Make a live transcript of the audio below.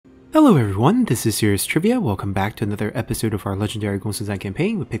Hello everyone, this is Serious Trivia. Welcome back to another episode of our legendary Gongsun Zan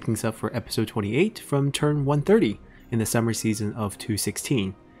campaign. We pick things up for episode 28 from turn 130 in the summer season of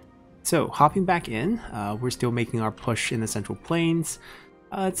 216. So, hopping back in, we're still making our push in the Central Plains.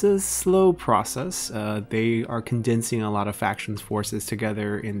 It's a slow process. They are condensing a lot of factions forces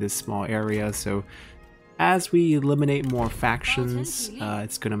together in this small area, so as we eliminate more factions,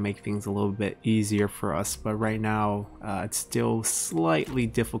 it's going to make things a little bit easier for us, but right now it's still slightly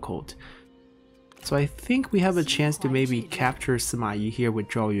difficult. So I think we have a chance to maybe capture Sima Yi here with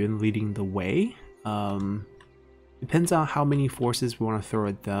Zhao Yun leading the way. Depends on how many forces we want to throw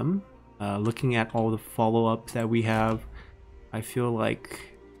at them. Looking at all the follow-ups that we have, I feel like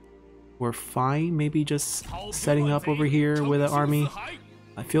we're fine maybe just setting up over here with an army.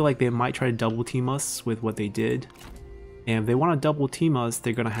 I feel like they might try to double team us with what they did. And if they want to double team us,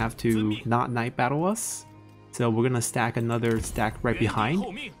 they're going to have to not night battle us. So we're going to stack another stack right behind.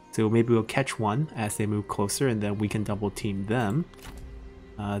 So maybe we'll catch one as they move closer and then we can double team them.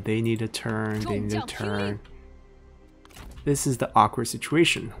 They need a turn, they need a turn. This is the awkward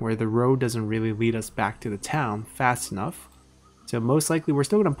situation where the road doesn't really lead us back to the town fast enough. So most likely we're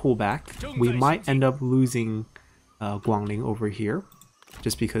still going to pull back. We might end up losing Guangling over here.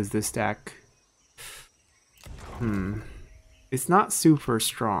 Just because this stack, it's not super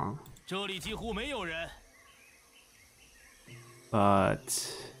strong,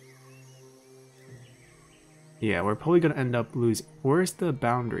 but yeah, we're probably gonna end up losing. Where's the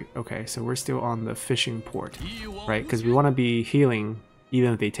boundary? Okay, so we're still on the fishing port, right? Because we want to be healing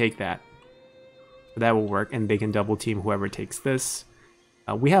even if they take that. So that will work, and they can double team whoever takes this.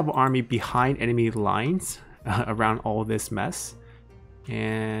 We have an army behind enemy lines around all this mess.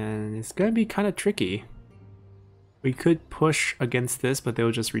 And it's gonna be kind of tricky. We could push against this, but they'll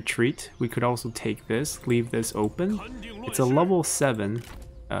just retreat. We could also take this, leave this open. It's a level 7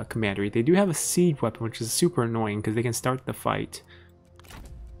 commandery. They do have a siege weapon, which is super annoying because they can start the fight.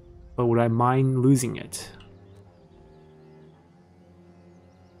 But would I mind losing it?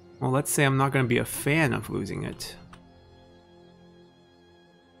 Well, let's say I'm not gonna be a fan of losing it.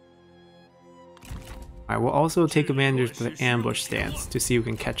 Alright, we'll also take advantage of the ambush stance to see if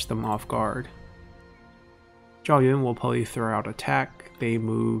we can catch them off guard. Zhao Yun will probably throw out attack. They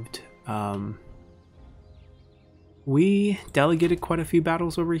moved. We delegated quite a few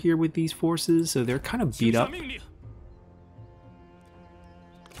battles over here with these forces, so they're kind of beat up.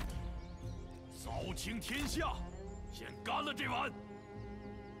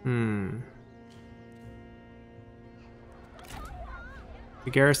 The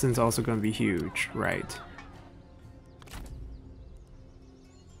garrison's also going to be huge, right?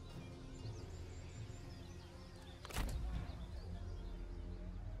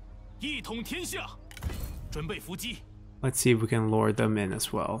 Let's see if we can lure them in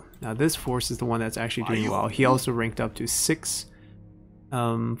as well. Now this force is the one that's actually doing well. He also ranked up to 6.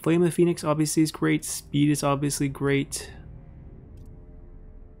 Flame of the Phoenix obviously is great. Speed is obviously great.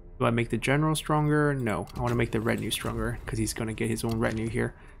 Do I make the general stronger? No, I want to make the retinue stronger because he's going to get his own retinue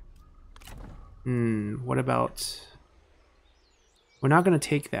here. What about... We're not going to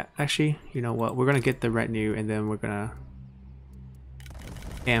take that. Actually, you know what? We're going to get the retinue and then we're going to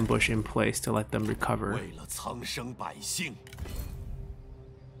ambush in place to let them recover.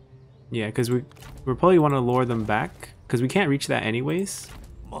 Yeah, because we probably want to lure them back because we can't reach that anyways.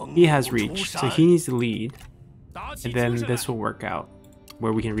 He has reach, so he needs to lead. And then this will work out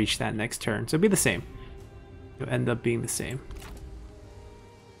where we can reach that next turn. So it'll be the same. It'll end up being the same.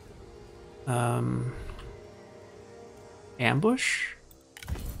 Ambush?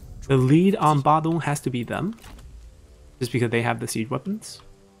 The lead on Badong has to be them. Just because they have the siege weapons.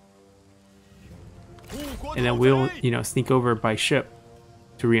 And then we'll, you know, sneak over by ship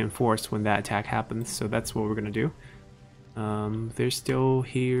to reinforce when that attack happens. So that's what we're gonna do. They're still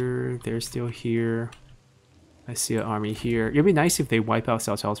here. They're still here. I see an army here. It'd be nice if they wipe out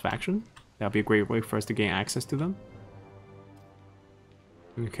Cao Cao's faction. That'd be a great way for us to gain access to them.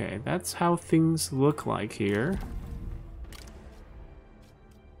 Okay, that's how things look like here.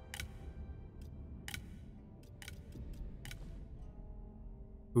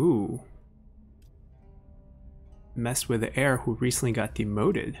 Ooh. Messed with the heir who recently got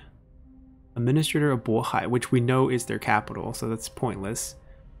demoted. Administrator of Bohai, which we know is their capital, so that's pointless.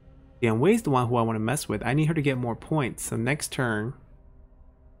 Dian Wei is the one who I want to mess with. I need her to get more points. So next turn,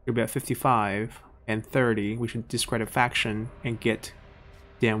 we'll be at 55 and 30. We should discredit faction and get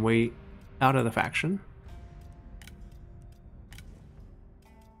Dian Wei out of the faction.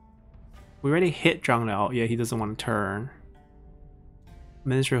 We already hit Zhang Liao. Yeah, he doesn't want to turn.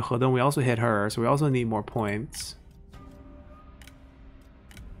 Minister Hedong, we also hit her, so we also need more points.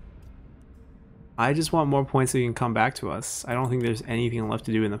 I just want more points so he can come back to us. I don't think there's anything left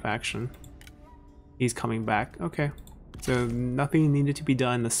to do in the faction. He's coming back. Okay. So nothing needed to be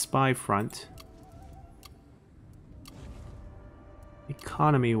done in the spy front.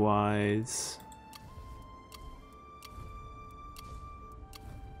 Economy-wise,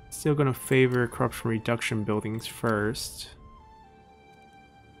 still gonna favor corruption reduction buildings first.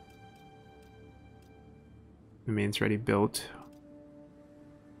 I mean, it's already built.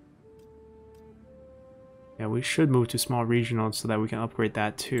 Yeah, we should move to small regional so that we can upgrade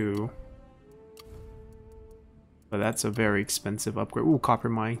that too. But that's a very expensive upgrade. Ooh, copper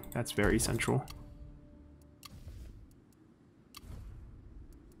mine. That's very central.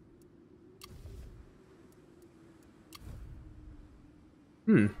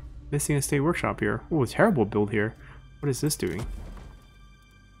 Missing a state workshop here. Ooh, a terrible build here. What is this doing?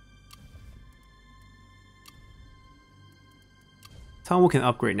 Taiwan can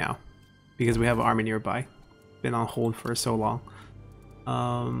upgrade now because we have an army nearby. Been on hold for so long.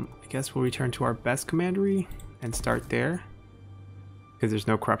 I guess we'll return to our best commandery and start there because there's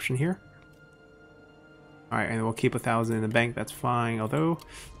no corruption here. Alright, and we'll keep 1,000 in the bank, that's fine, although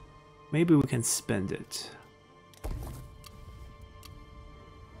maybe we can spend it.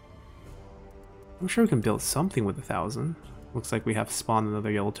 I'm sure we can build something with 1,000. Looks like we have spawned another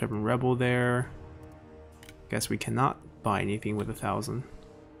Yellow Turban Rebel there. Guess we cannot buy anything with 1,000.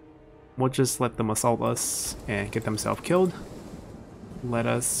 We'll just let them assault us and get themselves killed. Let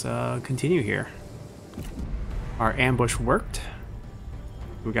us continue here. Our ambush worked.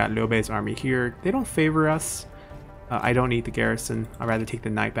 We got Liu Bei's army here. They don't favor us. I don't need the garrison. I'd rather take the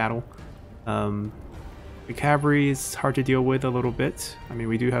night battle. The cavalry is hard to deal with a little bit. I mean,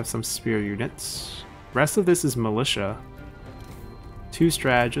 we do have some spear units. Rest of this is militia. 2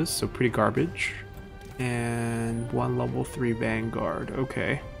 strategists, so pretty garbage. And 1 level 3 vanguard.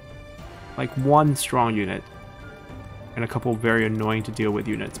 Okay. Like 1 strong unit. And a couple very annoying to deal with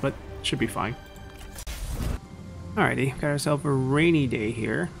units, but should be fine. Alrighty, got ourselves a rainy day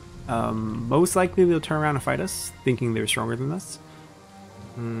here. Most likely they'll turn around and fight us, thinking they're stronger than us.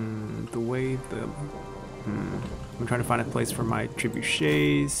 I'm trying to find a place for my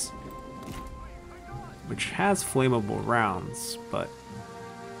trebuchets, which has flammable rounds, but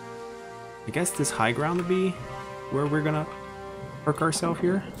I guess this high ground would be where we're gonna perk ourselves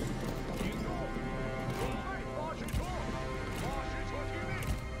here.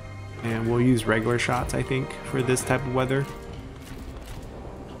 And we'll use regular shots, I think, for this type of weather.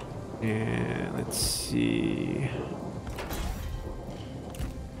 And let's see.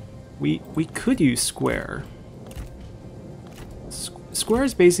 We could use square. Square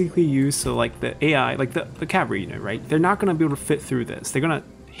is basically used so like the AI, like the cavalry unit, right? They're not gonna be able to fit through this. They're gonna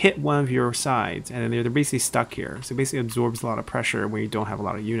hit one of your sides, and then they're basically stuck here. So it basically absorbs a lot of pressure when you don't have a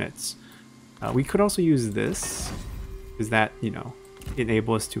lot of units. We could also use this, because that, you know,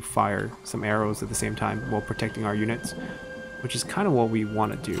 enable us to fire some arrows at the same time while protecting our units, which is kind of what we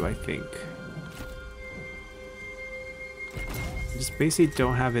want to do, I think. We just basically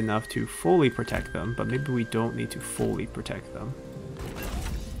don't have enough to fully protect them, but maybe we don't need to fully protect them.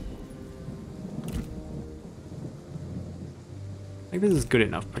 I think this is good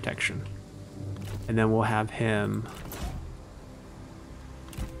enough protection. And then we'll have him...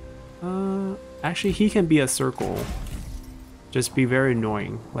 actually, he can be a circle. Just be very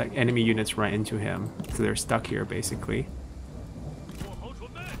annoying, like enemy units run into him, so they're stuck here basically.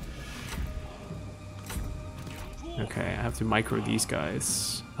 Okay, I have to micro these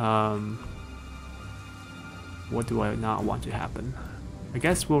guys. What do I not want to happen? I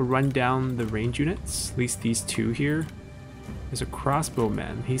guess we'll run down the range units, at least these 2 here. There's a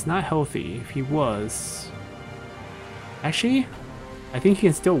crossbowman. He's not healthy. If he was... Actually, I think he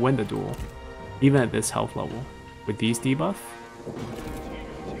can still win the duel, even at this health level. With these debuff,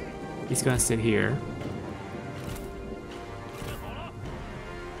 he's gonna sit here.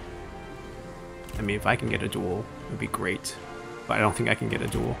 I mean, if I can get a duel, it would be great. But I don't think I can get a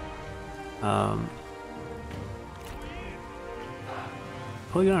duel. Probably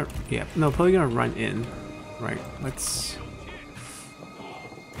gonna, yeah, no, probably gonna run in. Right, let's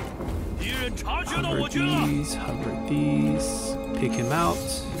hover these, pick him out.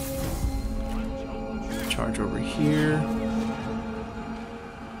 Charge over here.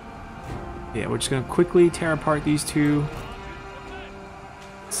 Yeah, we're just gonna quickly tear apart these 2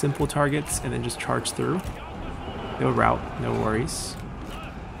 simple targets and then just charge through. No route, no worries.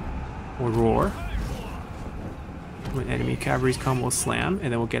 Or roar. When enemy cavalries come, we'll slam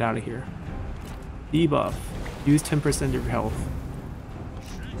and then we'll get out of here. Debuff. Use 10% of your health.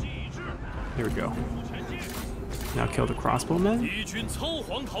 There we go. Now kill the crossbowmen. 敌军仓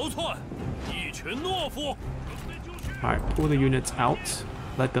皇逃窜，一群懦夫。 Alright, pull the units out.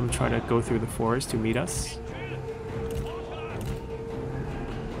 Let them try to go through the forest to meet us.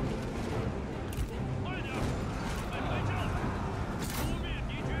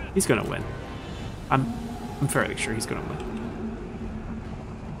 He's gonna win. I'm fairly sure he's gonna win.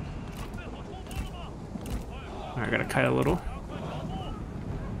 Alright, gotta kite a little.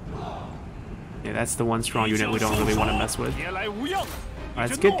 Yeah, that's the one strong unit we don't really want to mess with. Alright,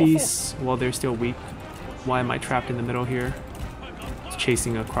 let's get these while they're still weak. Why am I trapped in the middle here? It's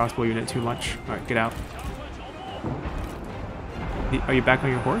chasing a crossbow unit too much. Alright, get out. Are you back on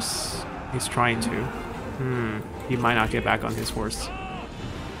your horse? He's trying to. He might not get back on his horse.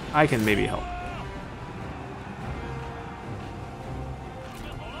 I can maybe help.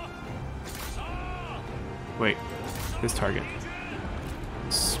 Wait, this target.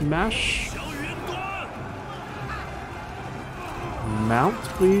 Smash. Mount,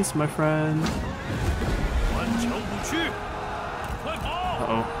 please, my friend.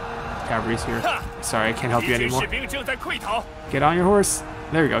 Uh-oh. Cavalry's here. Sorry, I can't help you anymore. Get on your horse.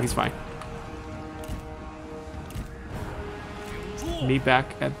 There we go, he's fine. Meet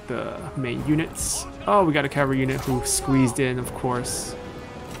back at the main units. Oh, we got a cavalry unit who squeezed in, of course.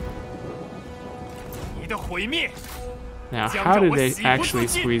 Now, how did they actually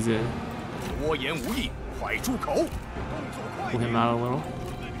squeeze in? Pull him out a little.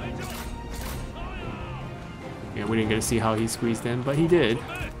 Yeah, we didn't get to see how he squeezed in, but he did.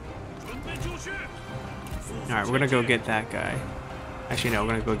 Alright, we're gonna go get that guy. Actually, no,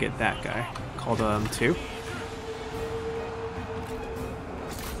 we're gonna go get that guy. Called 2.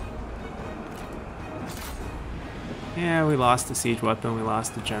 Yeah, we lost the siege weapon, we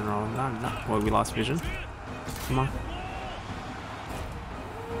lost the general. Well, we lost vision. Come on.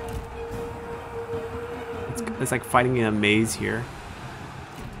 It's like fighting in a maze here.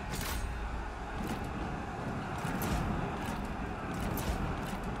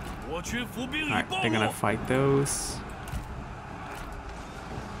 Alright, they're gonna fight those.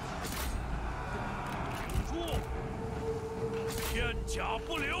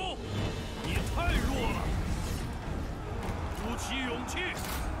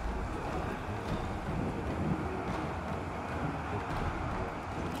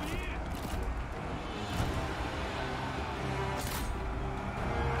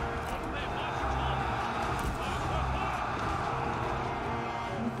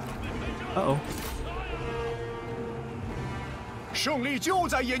 Uh-oh. 胜利就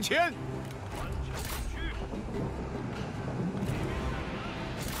在眼前。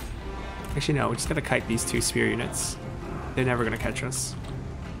 Actually, no, we just gotta kite these 2 spear units. They're never gonna catch us.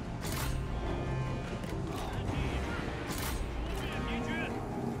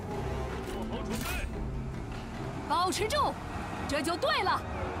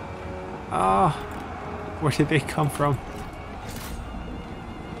 Ah, where did they come from?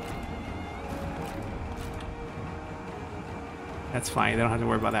 That's fine, they don't have to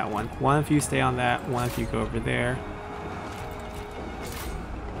worry about that one. One of you stay on that, one of you go over there.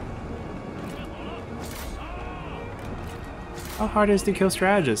 How hard is it to kill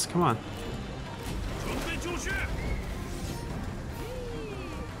strategists? Come on.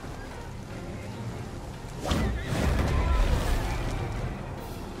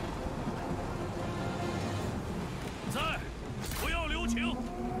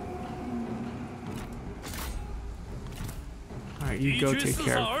 Alright, you go take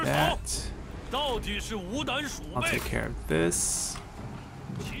care of that. I'll take care of this.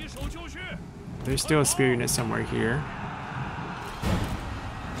 There's still a spear unit somewhere here.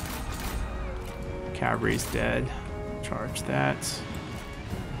 Cavalry's dead. Charge that.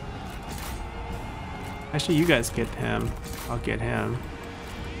 Actually, you guys get him. I'll get him.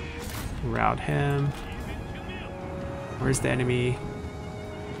 Rout him. Where's the enemy?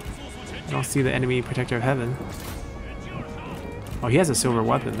 I don't see the enemy protector of heaven. Oh, he has a silver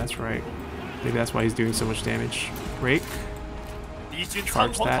weapon, that's right. Maybe that's why he's doing so much damage. Rake.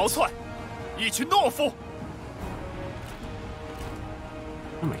 Charge that.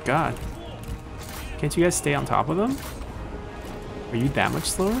 Oh my god. Can't you guys stay on top of them? Are you that much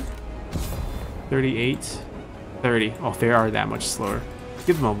slower? 38. 30. Oh, they are that much slower.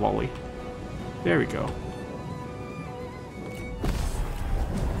 Give them a volley. There we go.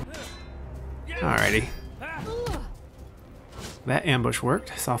 Alrighty. That ambush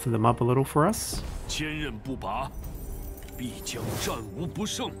worked. Softened them up a little for us.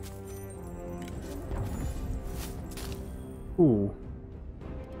 Ooh.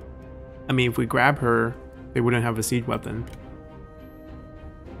 I mean, if we grab her, they wouldn't have a siege weapon.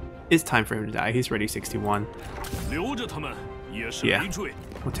 it's time for him to die. He's ready 61. 留着他们也是 Yeah, 累赘。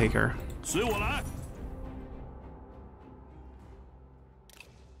 we'll take her. 随我来。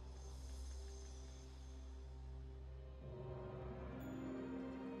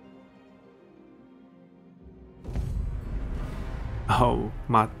 Oh,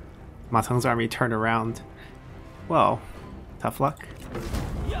 Ma Teng's army turned around. Well, tough luck.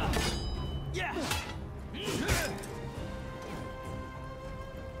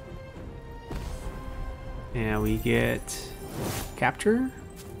 And we get capture?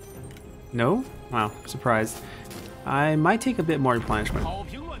 No? Wow, surprised. I might take a bit more replenishment. 好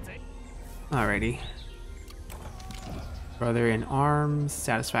评乱贼。 Alrighty. Brother in arms,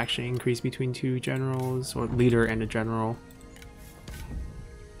 satisfaction increase between two generals, or leader and a general.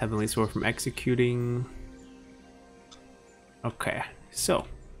 Heavenly sword from executing. Okay, so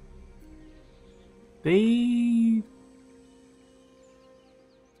they...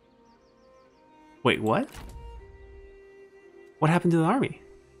 Wait, what? What happened to the army?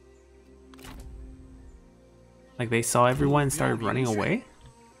 Like they saw everyone and started running away?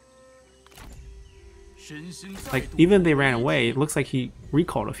 Like even if they ran away, it looks like he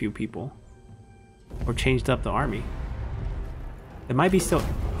recalled a few people. Or changed up the army. It might be still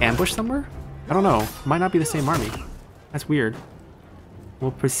ambushed somewhere? I don't know. It might not be the same army. That's weird.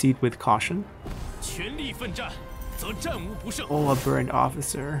 We'll proceed with caution. 全力奋战，则战无不胜。 Oh, a burned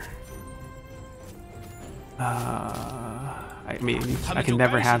officer. I mean, I can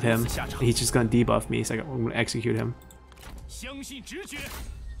never have him. He's just gonna debuff me, so I'm gonna execute him. 相信直觉。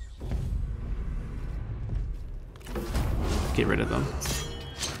 Get rid of them.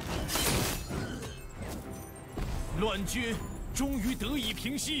 乱军终于得以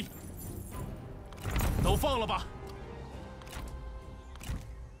平息，都放了吧。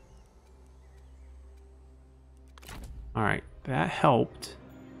 Alright, that helped.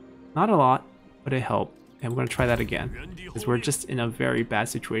 Not a lot, but it helped. And we're gonna try that again. Because we're just in a very bad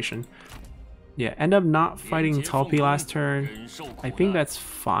situation. Yeah, end up not fighting Talpi last turn. I think that's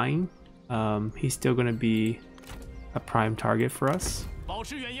fine. He's still gonna be a prime target for us. 保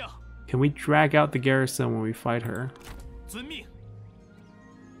持原样， Can we drag out the garrison when we fight her? 遵命。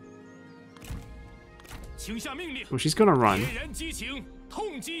请下命令， Well, she's gonna run. 点燃激情，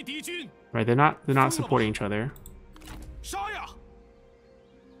痛击敌军， Right, they're not supporting each other. 杀呀！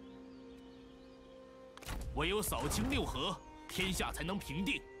唯有扫清六合，天下才能平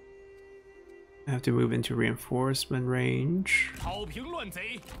定。 I have to move into reinforcement range. 讨平乱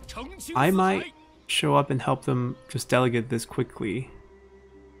贼，澄清 I 四 might 海。 show up and help them just delegate this quickly.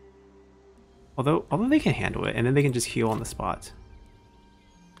 Although they can handle it, and then they can just heal on the spot.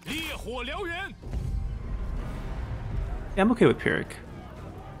 烈火燎原， Yeah, I'm okay with Pyrrhic.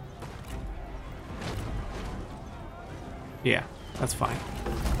 Yeah, that's fine.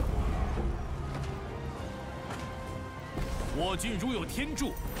 我军如有天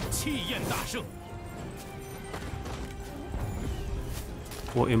助，气焰大盛。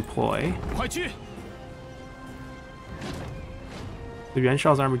 We'll employ. 快去！ The Yuan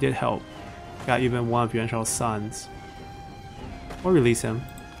Shao's army did help. Got even one of Yuan Shao's sons. Or release him.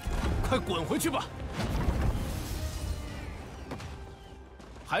 快滚回去吧！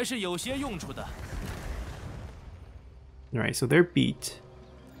还是有些用处的。 Alright, so they're beat.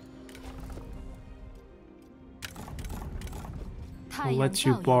 We'll let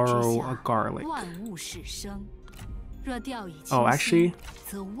you borrow a garlic. Oh, actually,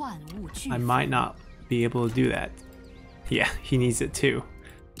 I might not be able to do that. Yeah, he needs it too.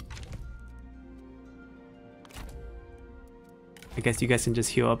 I guess you guys can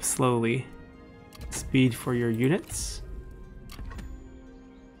just heal up slowly. Speed for your units.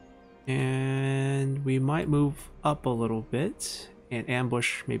 And we might move up a little bit and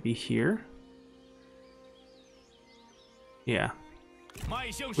ambush maybe here. Yeah.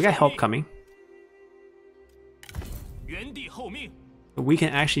 We got help coming. 原地候命， But we can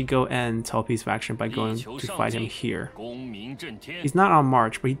actually go end Talpi's faction by going 力求 to 上 fight him 进， here. 功名震天。 He's not on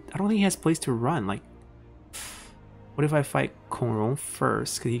march, but I don't think he has place to run. Like, what if I fight Kongrong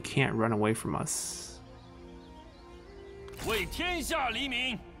first? Because he can't run away from us. 为天下黎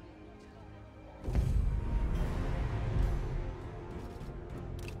民。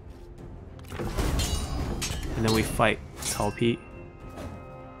 And then we fight Talpi.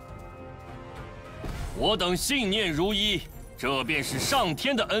 我等信念如一，这便是上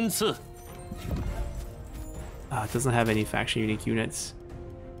天的恩赐。 It doesn't have any faction unique units.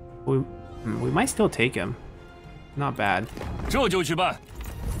 We might still take him. Not bad. 这就去办。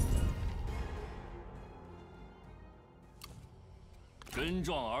根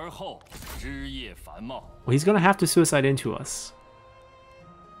壮而后，枝叶繁茂。 Well, he's gonna have to suicide into us.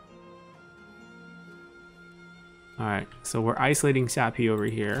 Alright, so we're isolating Xiapi over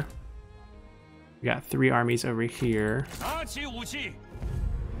here. We got 3 armies over here. 拿起武器，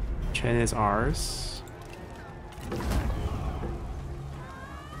 Chen is ours.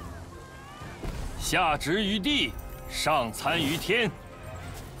 下执于地，上参于天。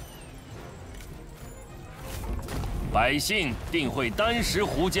百姓定会单食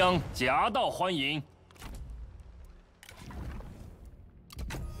湖江，夹道欢迎。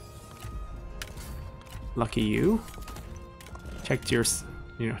 Lucky you. Checked your,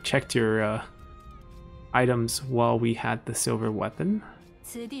 checked your items while we had the silver weapon.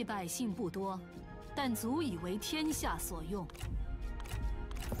 此地百姓不多，但足以为天下所用。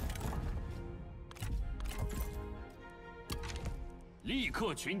 立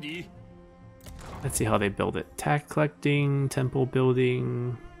刻群敌。 Let's see how they build it. Tax collecting, temple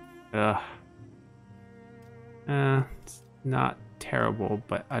building. It's not terrible,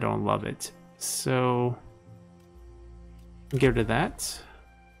 but I don't love it. So, get rid of that.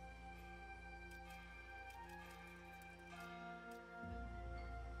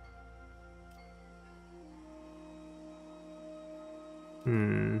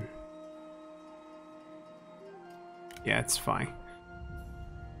 Yeah, it's fine.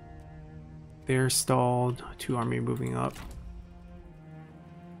 They're stalled. 2 army moving up.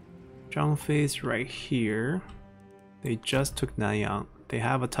 Zhang Fei's right here. They just took Nanyang. They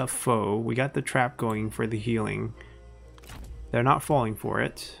have a tough foe. We got the trap going for the healing. They're not falling for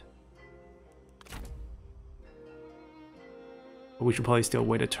it. But we should probably still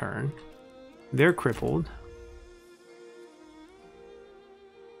wait a turn. They're crippled.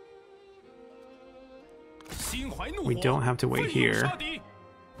 We don't have to wait here.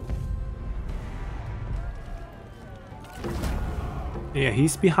 Yeah,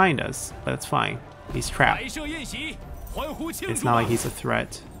 he's behind us, but that's fine. He's trapped. It's not like he's a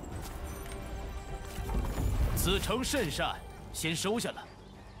threat. 此诚甚善，先收下了。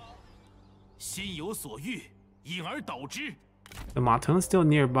心有所欲，因而导之。 The Maton's still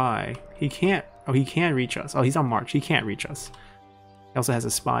nearby. He can't. Oh, he can reach us. Oh, he's on march. He can't reach us. He also has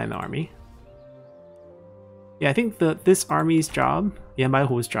a spy in the army. Yeah, I think this army's job, Yan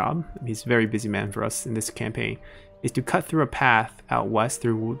Baihu's job, he's a very busy man for us in this campaign, is to cut through a path out west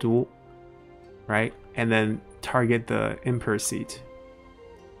through Wudu, right? And then target the Emperor seat.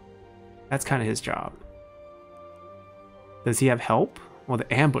 That's kind of his job. Does he have help? Well,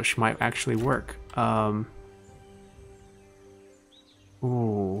 the ambush might actually work.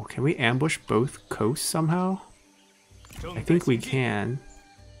 Ooh, can we ambush both coasts somehow? I think we can.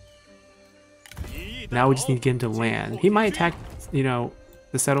 Now we just need to get him to land. He might attack, you know,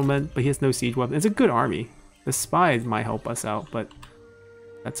 the settlement, but he has no siege weapon. It's a good army. The spies might help us out, but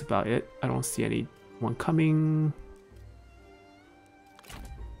that's about it. I don't see anyone coming.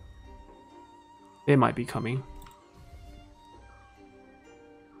 They might be coming.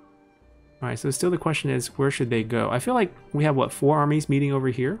 Alright, so still the question is, where should they go? I feel like we have, what, 4 armies meeting over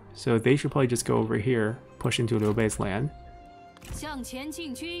here? So they should probably just go over here, push into Liu Bei's land. 向前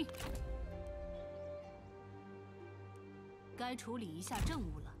进军，该处理一下政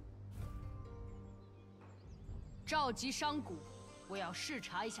务了。召集商贾，我要视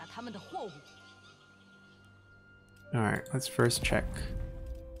察一下他们的货物。Alright, let's first check.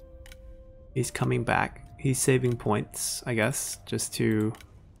 He's coming back. He's saving points, I guess, just to...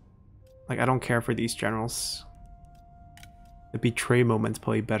 Like, I don't care for these generals. The betray moment's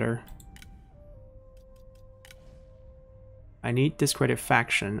probably better. I need discredit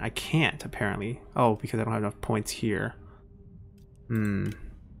faction. I can't, apparently. Oh, because I don't have enough points here. 2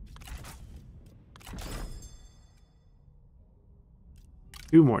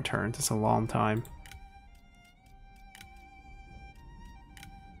 more turns. It's a long time.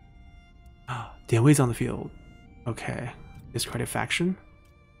 Dian Wei's on the field. Okay. Discredit faction.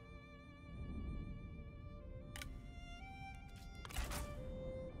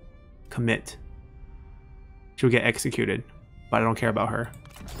 Commit. She'll get executed, but I don't care about her.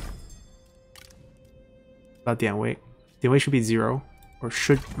 About Dian Wei. Dian Wei should be 0, or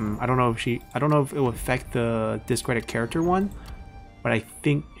should. I don't know if I don't know if it will affect the discredit character one, but I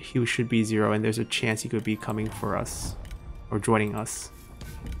think he should be 0, and there's a chance he could be coming for us, or joining us.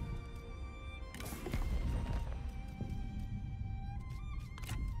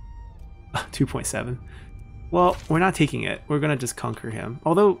 Ah, 2.7. Well, we're not taking it. We're gonna just conquer him.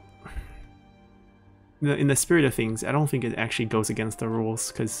 Although, in the spirit of things, I don't think it actually goes against the rules,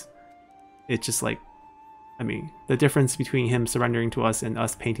 because it's just like, I mean, the difference between him surrendering to us and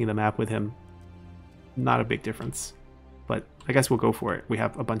us painting the map with him, not a big difference. But I guess we'll go for it. We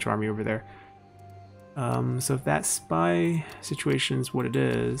have a bunch of army over there. So if that spy situation is what it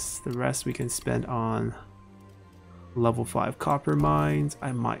is, the rest we can spend on Level 5 copper mines.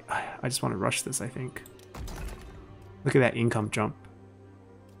 I just want to rush this, I think. Look at that income jump.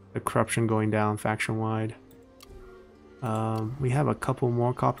 The corruption going down faction-wide. We have a couple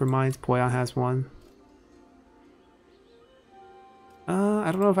more copper mines. Poyon has one.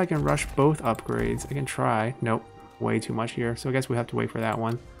 I don't know if I can rush both upgrades. I can try. Nope. Way too much here. So I guess we have to wait for that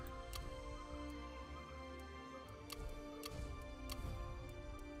one.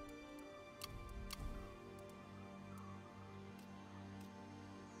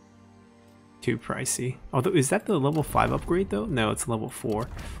 Too pricey. Although, is that the level 5 upgrade though? No, it's level 4.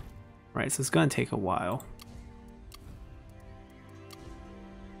 Right, so it's gonna take a while.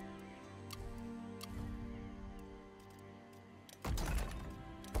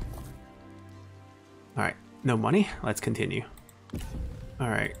 Alright, no money. Let's continue.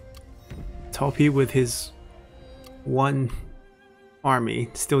 Alright. Tall P with his one army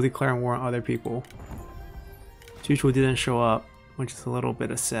still declaring war on other people. Chu didn't show up, which is a little bit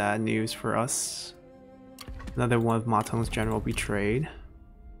of sad news for us. Another one of Ma Teng's general betrayed.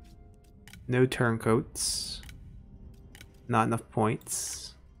 No turncoats. Not enough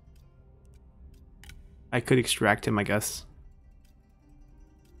points. I could extract him, I guess.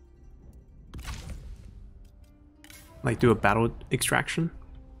 Like do a battle extraction.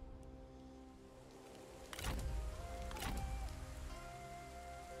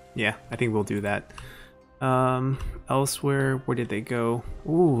 Yeah, I think we'll do that. Elsewhere, where did they go?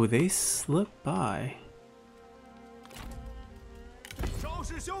 Ooh, they slipped by.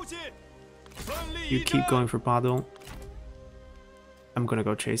 You keep going for Badong. I'm gonna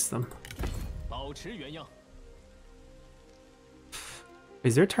go chase them.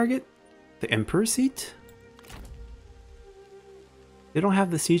 Is their target the Emperor seat? They don't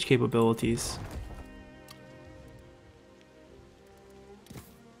have the siege capabilities.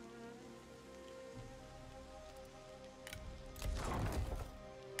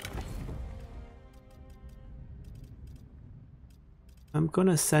 I'm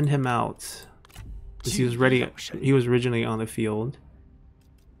gonna send him out because he was ready. He was originally on the field.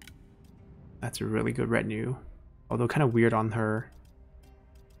 That's a really good retinue, although kind of weird on her.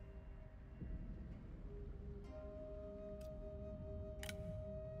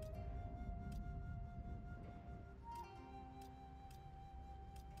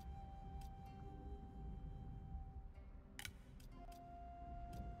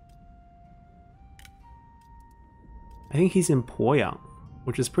 I think he's in Poyang,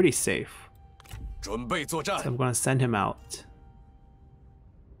 which is pretty safe. So I'm gonna send him out.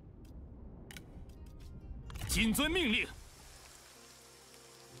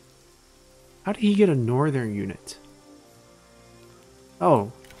 How did he get a northern unit?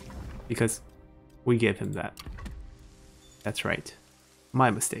 Oh, because we gave him that. That's right.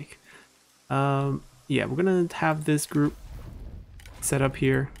 My mistake. Yeah, we're gonna have this group set up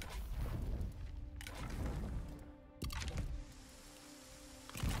here.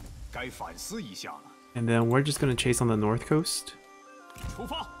 And then we're just gonna chase on the north coast.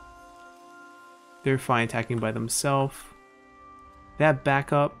 They're fine attacking by themselves. They have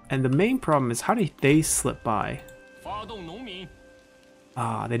backup, and the main problem is how did they slip by?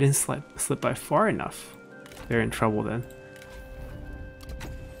 Ah, they didn't slip by far enough. They're in trouble then.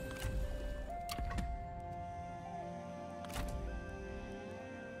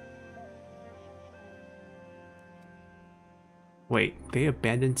 Wait, they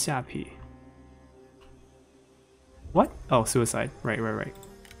abandoned Xiapi. What? Oh, suicide. Right.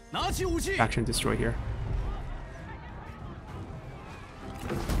 Faction destroy here.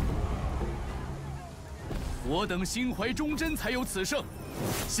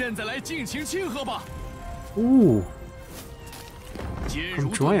 Ooh.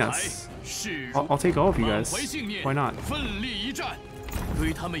 Come join us. I'll take all of you guys. Why not?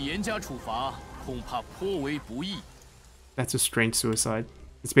 That's a strange suicide.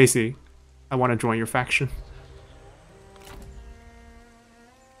 It's basically, I want to join your faction.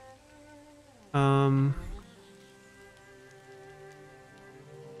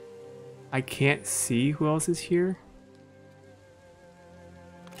 I can't see who else is here.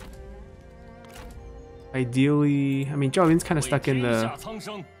 Ideally, I mean, Zhao Lin's kind of stuck in the...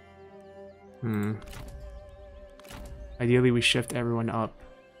 Ideally, we shift everyone up.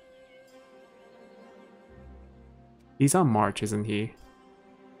 He's on march, isn't he?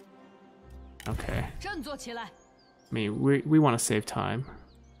 Okay. I mean, we want to save time.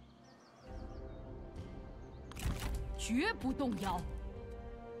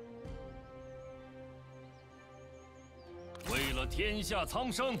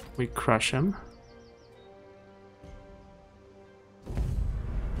 We crush him.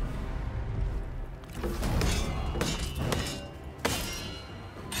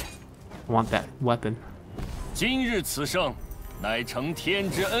 I want that weapon. 今日此胜，乃承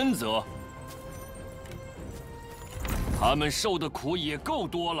天之恩泽。他们受的苦也够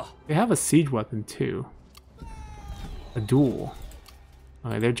多了。They have a siege weapon too. A duel.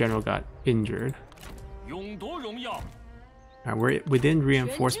 Okay, their general got injured. 勇夺荣耀。 Alright, we're within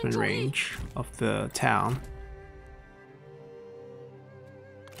reinforcement range of the town.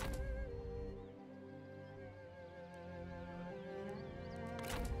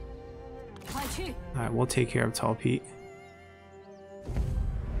 Alright, we'll take care of Tall Pete.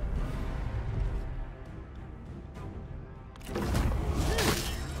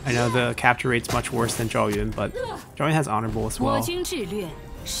 I know the capture rate's much worse than Zhao Yun, but Zhao Yun has honorable as well.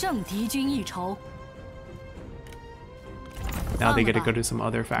 Now they get to go to some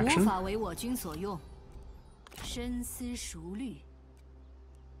other faction.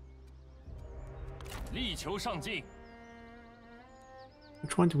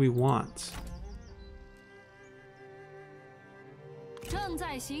 Which one do we want?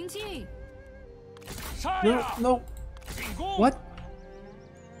 No, no. What?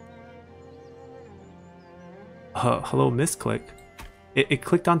 Hello, misclick. It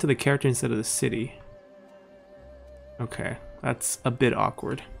clicked onto the character instead of the city. Okay, that's a bit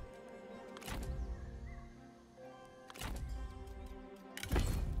awkward.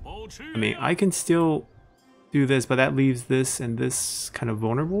 I mean, I can still do this, but that leaves this and this kind of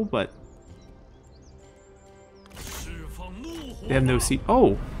vulnerable, but they have no seat.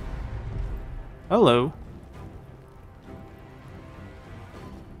 Oh! Hello.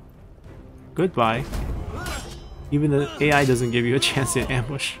 Goodbye. Even the AI doesn't give you a chance to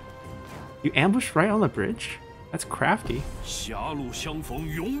ambush. You ambush right on the bridge? That's crafty. 狭路相逢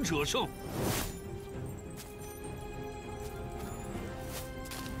勇者胜。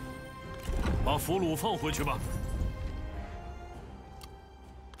把俘虏放回去吧。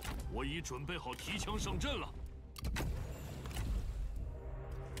我已准备好提枪上阵了。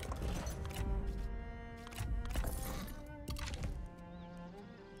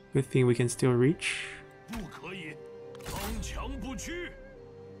Good thing we can still reach. 不可以，刚强不屈。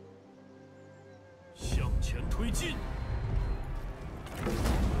向前推进。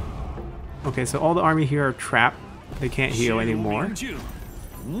 Okay, so all the army here are trapped. They can't heal anymore.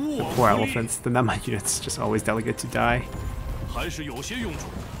 The poor elephants, the Nama units just always delegate to die. 还是有些用处。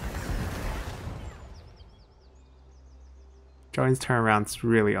 John's turnaround's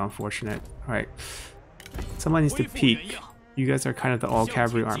really unfortunate. Alright. Someone needs to peek. You guys are kind of the all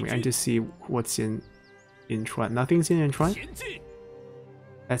cavalry army. I just see what's in front. Nothing's in front?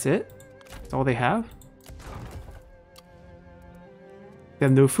 That's it? That's all they have? They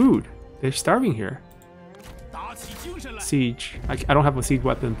have no food. They're starving here. Siege. I don't have a siege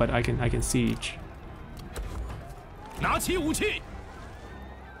weapon, but I can siege. 拿起武器。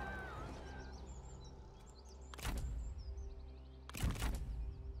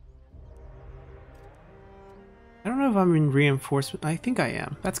 I don't know if I'm in reinforcement. I think I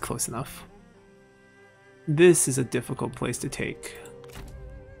am. That's close enough. This is a difficult place to take.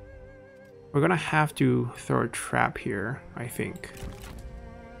 We're gonna have to throw a trap here, I think.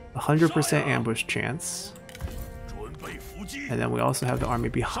 100% ambush chance. And then we also have the army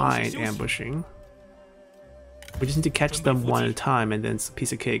behind ambushing. We just need to catch them one at a time and then it's a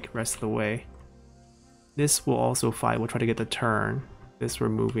piece of cake rest of the way. This will also fight. We'll try to get the turn. This we're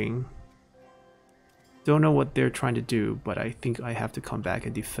moving. Don't know what they're trying to do, but I think I have to come back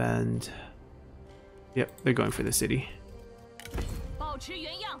and defend. Yep, they're going for the city.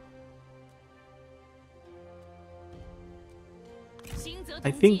 I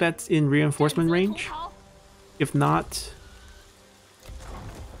think that's in reinforcement range. If not,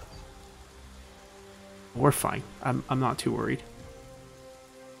 we're fine. I'm not too worried.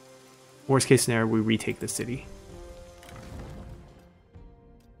 Worst case scenario, we retake the city.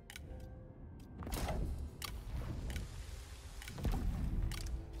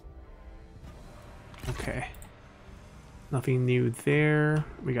 Okay. Nothing new there.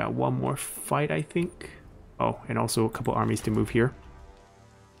 We got one more fight, I think. Oh, and also a couple armies to move here.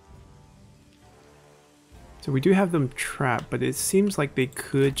 So we do have them trapped, but it seems like they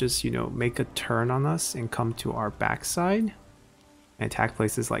could just, you know, make a turn on us and come to our backside and attack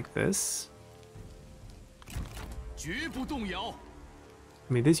places like this. I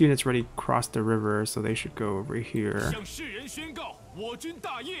mean, this unit's already crossed the river, so they should go over here.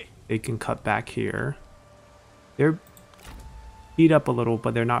 They can cut back here. They're beat up a little,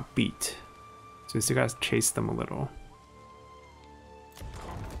 but they're not beat. So we still gotta chase them a little.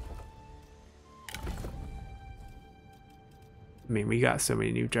 I mean, we got so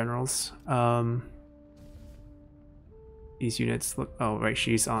many new generals. These units look... Oh, right,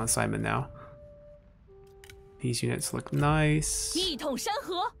 she's on assignment now. These units look nice. 一统山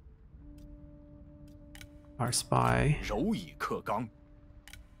河。 Our spy. 柔以克刚，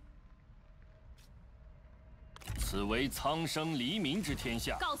此为苍生黎民之天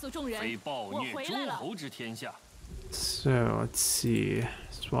下，告诉众人，非暴我虐诸回来了。侯之天下。 So, let's see.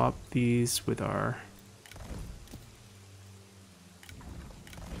 Swap these with our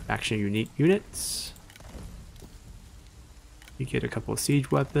action unique units. You get a couple of siege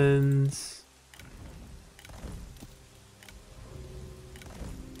weapons.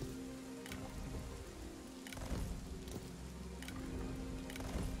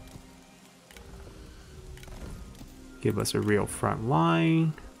 Give us a real front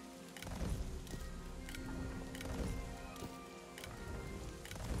line.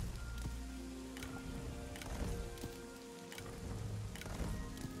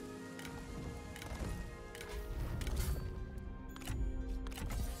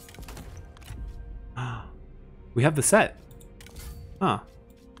 We have the set. Huh.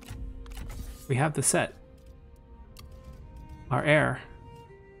 We have the set. Our heir.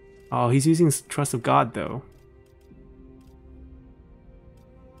 Oh, he's using Trust of God though.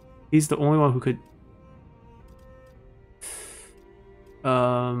 He's the only one who could...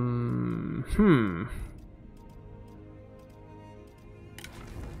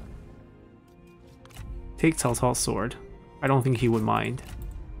 Take Cao Cao's sword. I don't think he would mind.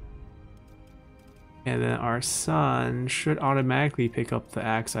 And then our son should automatically pick up the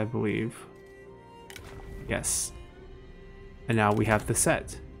axe, I believe. Yes. And now we have the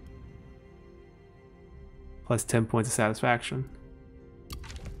set. Plus 10 points of satisfaction.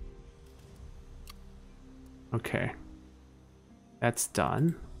 Okay. That's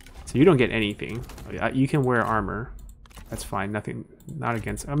done. So you don't get anything. You can wear armor. That's fine. Nothing. Not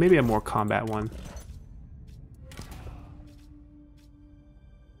against... maybe a more combat one.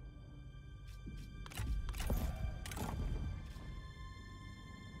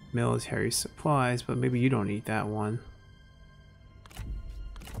 Military supplies, but maybe you don't need that one.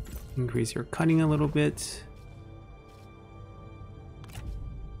 Increase your cunning a little bit.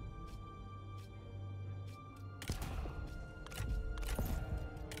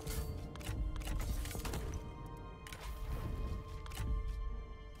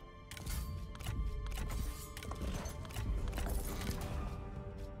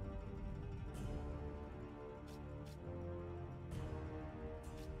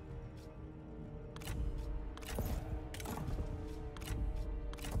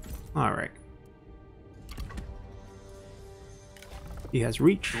 All right. He has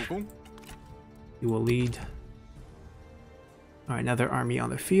reach. 主公， He will lead. All right, another army on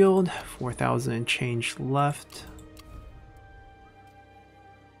the field. 4,000 and change left.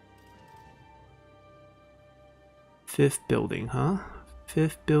 Fifth building, huh?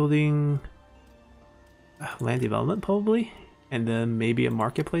 Fifth building. Land development, probably. And then maybe a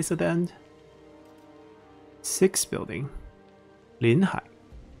marketplace at the end. Sixth building. Linhai.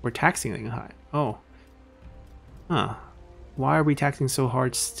 We're taxing Linhai. Oh. Huh. Why are we taxing so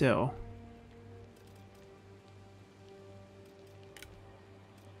hard still?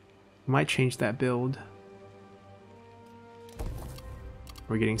 Might change that build.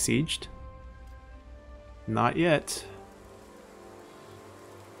 We're getting sieged? Not yet.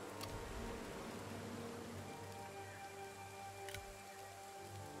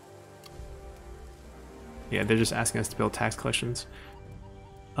 Yeah, they're just asking us to build tax collections.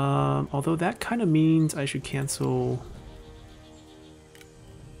 Although that kind of means I should cancel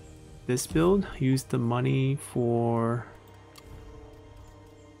this build, use the money for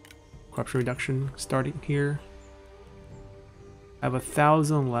corruption reduction starting here. I have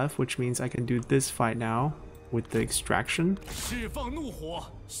 1,000 left, which means I can do this fight now with the extraction. 释放怒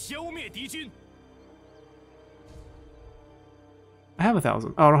火，消灭敌军。 I have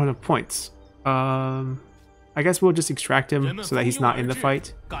 1,000. Oh, I don't have points. I guess we'll just extract him so that he's not in the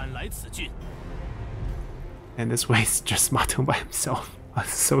fight. 赶来此郡， And this way it's just Matong by himself.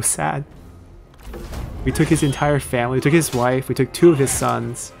 That's so sad. We took his entire family, we took his wife, we took 2 of his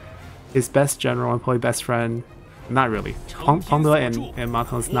sons, his best general and probably best friend. Not really. Pengde and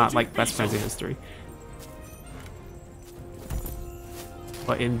Matong's not like best friends in history.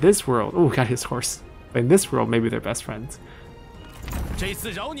 But in this world, oh, got his horse. But in this world, maybe they're best friends. 这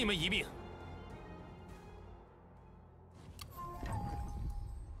次饶你们一命。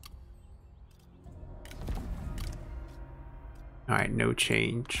 Alright, no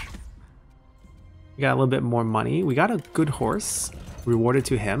change. We got a little bit more money. We got a good horse. Rewarded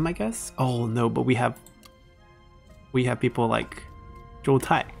to him, I guess? Oh no, but we have people like Zhou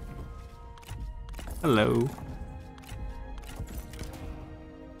Tai. Hello.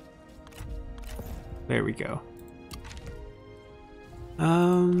 There we go.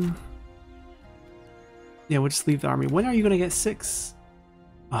 Yeah, we'll just leave the army. When are you gonna get 6?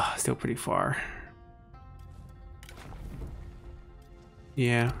 Ah, still pretty far.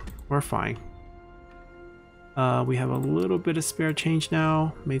 Yeah, we're fine. We have a little bit of spare change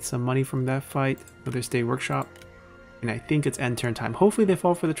now. Made some money from that fight. Mother's Day workshop. And I think it's end turn time. Hopefully they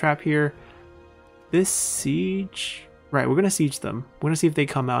fall for the trap here. This siege... Right, we're gonna siege them. We're gonna see if they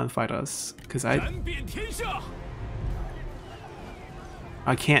come out and fight us. Because I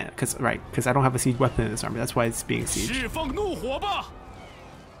can't, because I don't have a siege weapon in this army. That's why it's being sieged.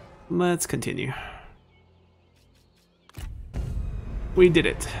 Let's continue. We did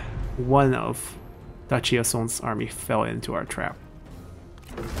it. One of Dachia Song's army fell into our trap.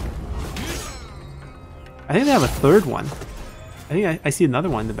 I think they have a third one. I think I see another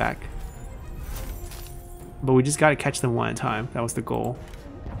one in the back. But we just gotta catch them one at a time. That was the goal.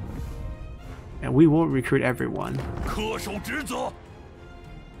 And we will recruit everyone. 恪守职责。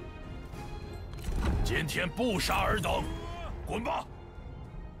今天不杀尔等，滚吧！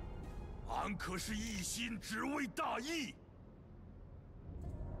俺可是一心只为大义。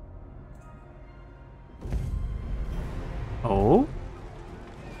 Oh,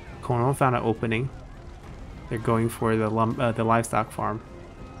 Kono found an opening. They're going for the livestock farm.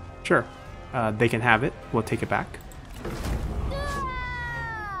 Sure, they can have it. We'll take it back.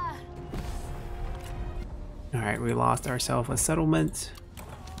 All right, we lost ourselves a settlement.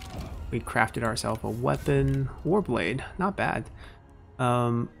 We crafted ourselves a weapon, Warblade. Not bad.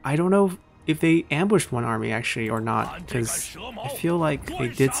 I don't know if they ambushed one army actually or not, because I feel like they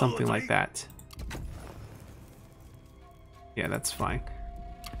did something like that. Yeah, that's fine.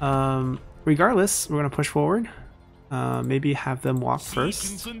 Regardless, we're gonna push forward. Maybe have them walk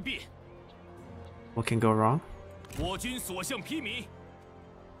first. What can go wrong?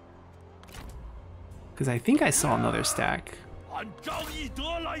 Because I think I saw another stack.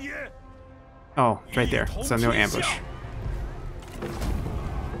 Oh, right there. So no ambush.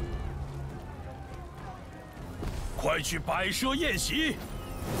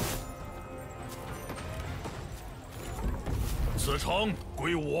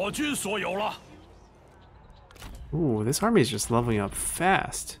 Ooh, this army is just leveling up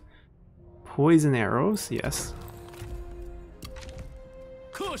fast. Poison arrows, yes.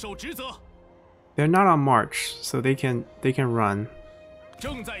 They're not on march, so they can run.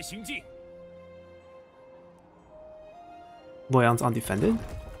 Loyang's undefended?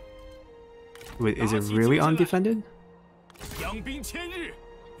 Wait, is it really undefended?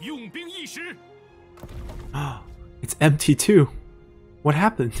 It's empty too. What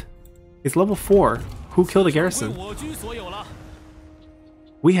happened? It's level 4. Who killed the garrison?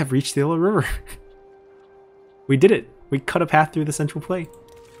 We have reached the Yellow River. We did it. We cut a path through the central plate.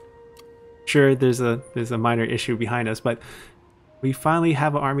 Sure, there's a minor issue behind us, but we finally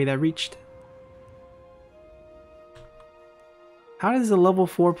have an army that reached. How does a level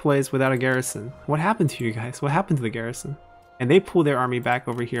 4 place without a garrison? What happened to you guys? What happened to the garrison? And they pull their army back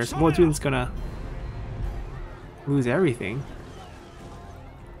over here, so Luojun's gonna lose everything.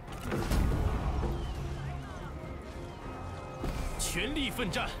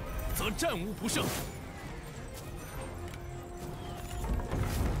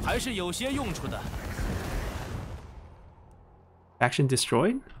 Faction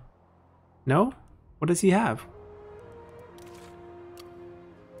destroyed? No? What does he have?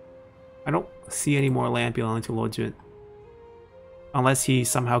 I don't see any more land belonging to Luojun. Unless he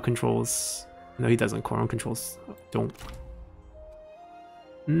somehow controls... No, he doesn't. Koron controls... Don't.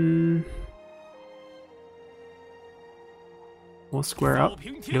 We'll square up.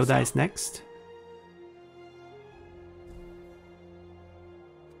 Liu Dai's next.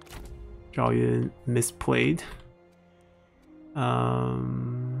 Zhao Yun misplayed.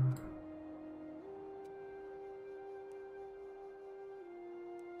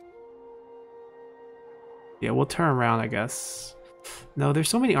 Yeah, we'll turn around, I guess. No, there's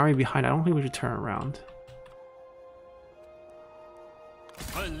so many army behind. I don't think we should turn around.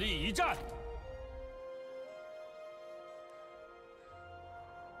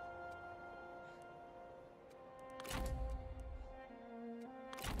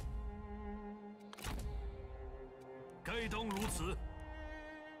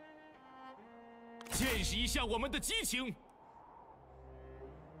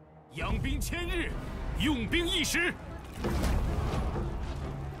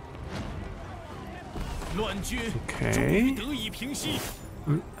 Okay.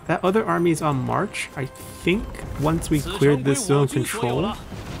 That other army is on march. I think once we cleared this zone of control,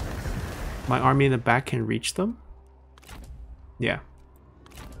 my army in the back can reach them. Yeah.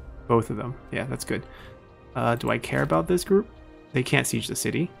 Both of them. Yeah, that's good. Do I care about this group? They can't siege the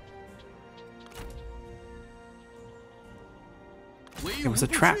city. It was a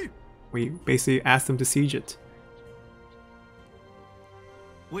trap. We basically asked them to siege it.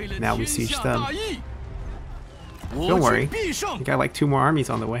 Now we siege them. Don't worry. We got like 2 more armies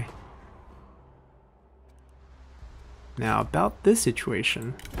on the way. Now about this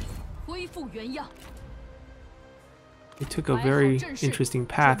situation. They took a very interesting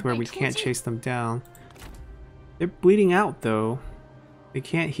path where we can't chase them down. They're bleeding out though. They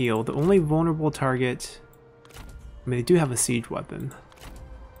can't heal. The only vulnerable target... I mean, they do have a siege weapon.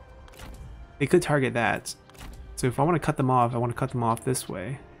 They could target that. So if I want to cut them off, I want to cut them off this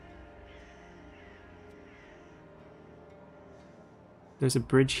way. There's a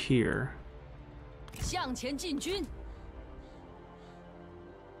bridge here.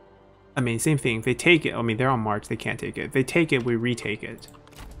 I mean, same thing. If they take it, I mean, they're on march, they can't take it. If they take it, we retake it.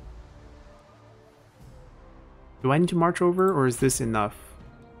 Do I need to march over, or is this enough?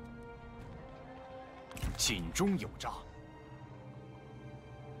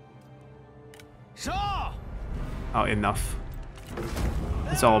 Oh, enough.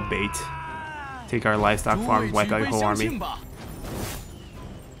 It's all bait. Take our livestock farm, wipe out your whole army. Can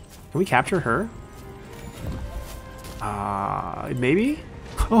we capture her? Maybe?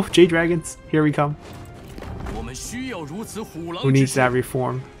 Oh, Jade Dragons, here we come. Who needs that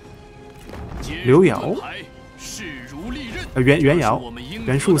reform? Liu Yao? Yuan Yao?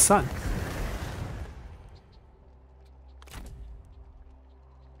 Yuan Shu San.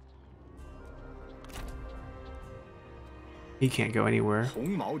 He can't go anywhere.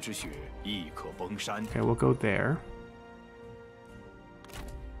 Okay, we'll go there.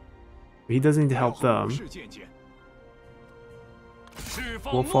 He doesn't need to help them.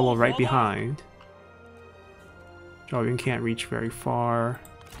 We'll follow right behind. Zhao Yun can't reach very far.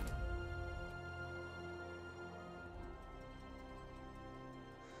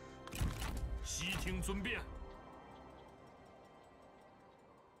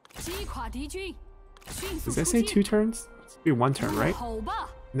 Does that say 2 turns? It's be 1 turn, right?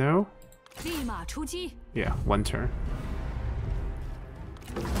 No? Yeah, 1 turn.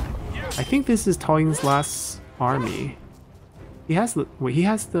 I think this is Tao Ying's last army. He has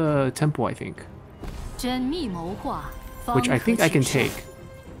the temple, I think. Which I think I can take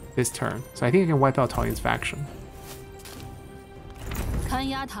this turn. So I think I can wipe out Tao Ying's faction.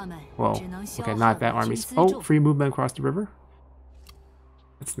 Well, okay, not that army. Oh, free movement across the river.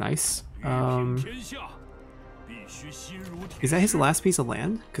 That's nice. Is that his last piece of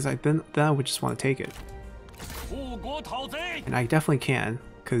land? Because then I would just want to take it. And I definitely can,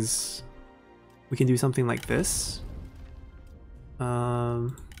 because we can do something like this.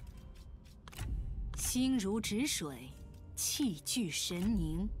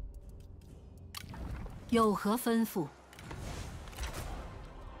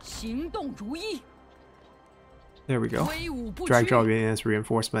 There we go. Drag Zhao Yun as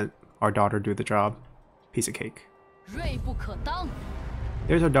reinforcement. Our daughter do the job. Piece of cake.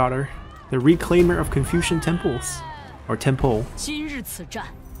 There's our daughter, the reclaimer of Confucian temples. Or temple.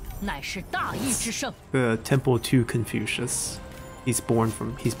 The temple to Confucius. He's born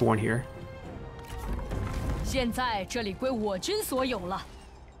here. Good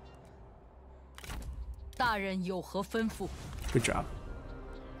job.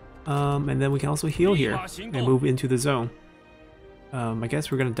 And then we can also heal here and move into the zone. I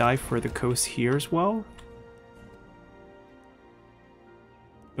guess we're gonna dive for the coast here as well.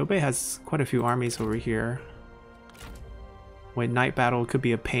 Liu has quite a few armies over here. When night battle could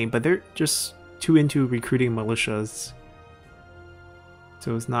be a pain, but they're just too into recruiting militias.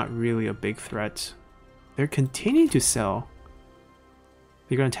 So it's not really a big threat. They're continuing to sell.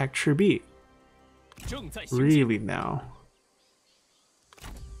 They're gonna attack Chibi. Really now?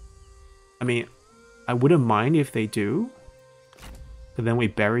 I mean, I wouldn't mind if they do. But then we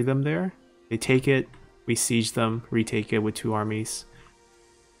bury them there. They take it, we siege them, retake it with 2 armies.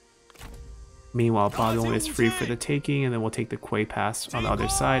 Meanwhile, Badong is free for the taking, and then we'll take the Kui Pass on the other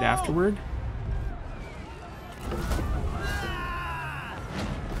side afterward.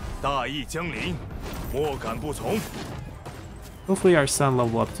 Hopefully our son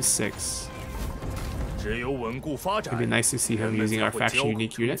level up to 6. It'd be nice to see him using our faction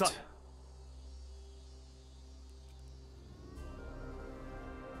unique unit.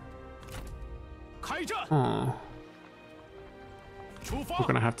 Oh. We're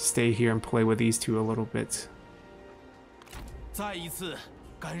gonna have to stay here and play with these 2 a little bit.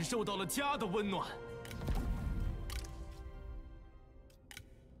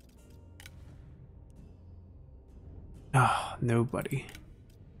 Ah, nobody.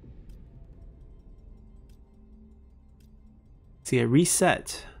 See, a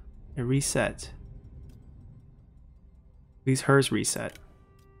reset. A reset. At least hers reset.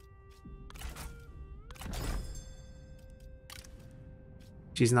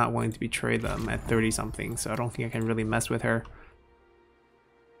 She's not willing to betray them at 30 something, so I don't think I can really mess with her.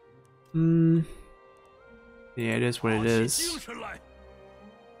 Yeah, it is what it is.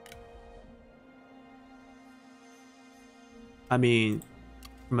 I mean,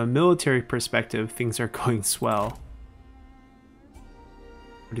 from a military perspective, things are going swell.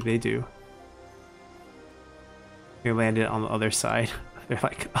 What do they do? They landed on the other side. They're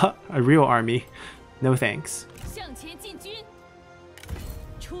like, a real army. No thanks.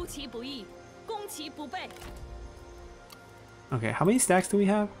 Okay, how many stacks do we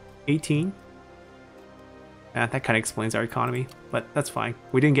have? 18? That kind of explains our economy, but that's fine.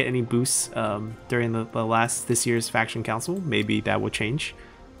 We didn't get any boosts during this year's faction council. Maybe that will change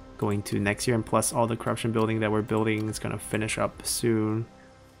going to next year, and plus all the corruption building that we're building is going to finish up soon.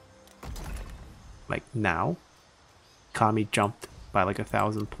 Like now. Economy jumped by like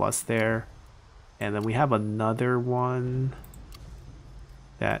 1,000 plus there. And then we have another one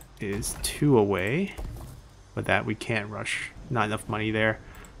that is 2 away, but that we can't rush. Not enough money there.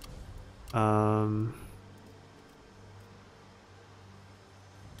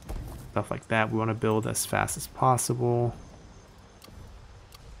 Stuff like that we want to build as fast as possible.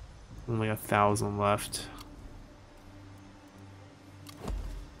 Only 1,000 left.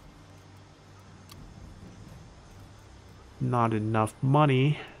 Not enough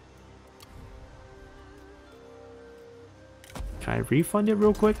money. Can I refund it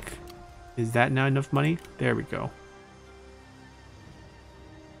real quick? Is that not enough money? There we go.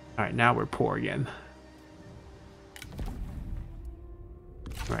 Alright, now we're poor again.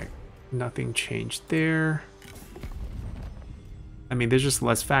 Right. Nothing changed there. I mean, there's just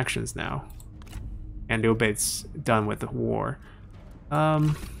less factions now. And Liu Bei's done with the war.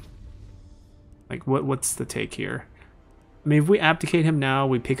 Like, what's the take here? I mean, if we abdicate him now,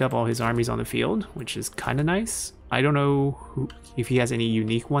 we pick up all his armies on the field, which is kind of nice. I don't know if he has any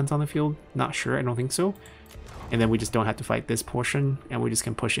unique ones on the field. Not sure, I don't think so. And then we just don't have to fight this portion, and we just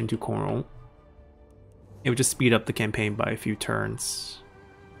can push into Conron. It would just speed up the campaign by a few turns.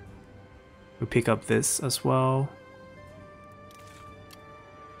 We pick up this as well.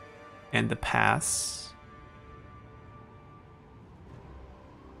 And the pass.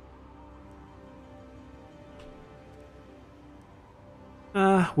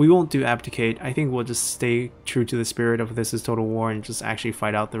 We won't do abdicate. I think we'll just stay true to the spirit of this is total war and just actually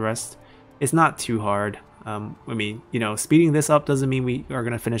fight out the rest. It's not too hard. I mean, you know, speeding this up doesn't mean we are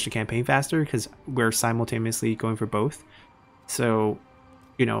going to finish the campaign faster because we're simultaneously going for both. So,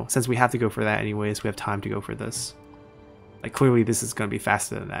 you know, since we have to go for that anyways, we have time to go for this. Like, clearly this is going to be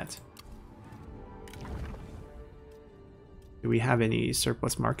faster than that. Do we have any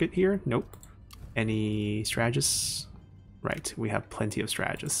surplus market here? Nope. Any strategists? Right, we have plenty of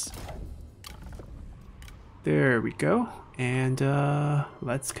strategists. There we go. And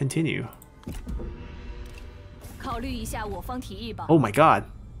let's continue. Oh my god.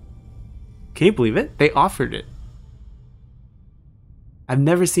 Can you believe it? They offered it. I've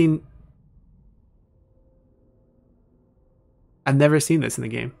never seen this in the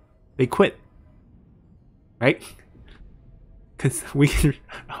game. They quit. Right? Cause we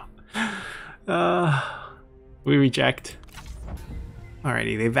we reject.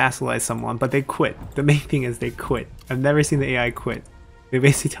 Alrighty, they vassalized someone, but they quit. The main thing is they quit. I've never seen the AI quit. They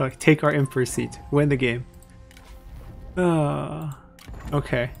basically take our emperor seat, win the game.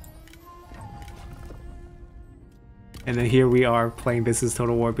 Okay. And then here we are playing This is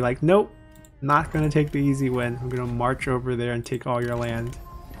Total War. Be like, nope, not gonna take the easy win. I'm gonna march over there and take all your land.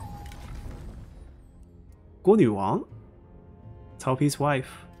 Guo Nu Wang? Cao Pi's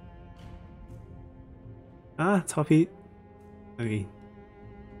wife. Cao Pi. I mean,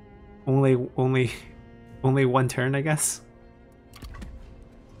 only one turn, I guess.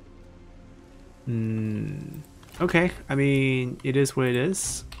 Okay, I mean, it is what it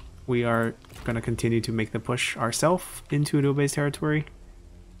is. We are gonna continue to make the push ourselves into Liu Bei's territory.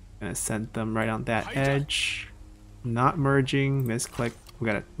 Gonna send them right on that edge. Not merging, misclick. We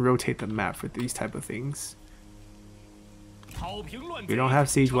gotta rotate the map for these type of things. We don't have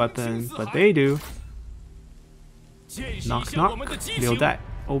siege weapons, but they do. Knock knock. Liu Dai,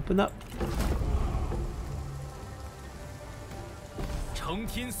 open up.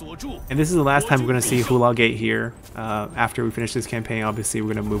 And this is the last time we're going to see Hula Gate here. After we finish this campaign, obviously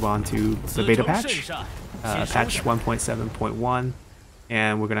we're going to move on to the beta patch. Patch 1.7.1.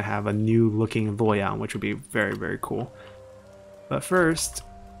 And we're going to have a new looking Luoyang, which would be very, very cool. But first,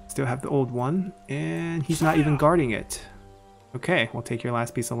 still have the old one. And he's not even guarding it. Okay, we'll take your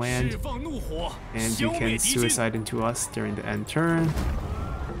last piece of land, 释放怒火， and you 消灭 can 敌军。 suicide into us during the end turn.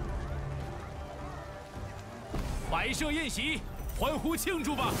 摆设宴席，欢呼庆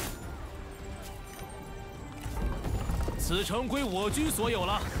祝吧！此城归我军所有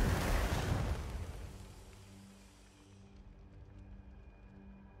了。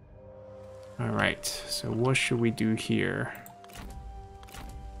 Alright, so what should we do here?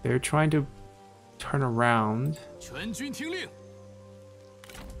 They're trying to turn around. 全军听令。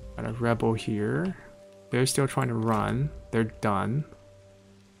 Got a rebel here. They're still trying to run. They're done.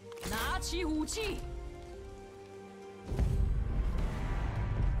 拿起武器。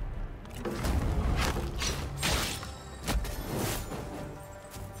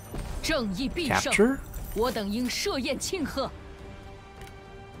正义必胜。 Capture? 我等应设宴庆贺。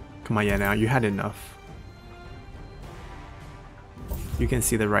 Come on, yeah, now you had enough. You can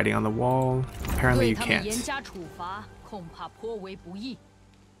see the writing on the wall. Apparently 对 you 他们严 can't. 加处罚，恐怕颇为不易。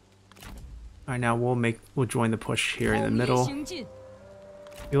 Alright, now we'll join the push here in the 后夜 middle. 行进，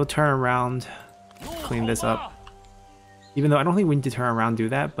 We'll turn around, clean this up. Even though I don't think we need to turn around and do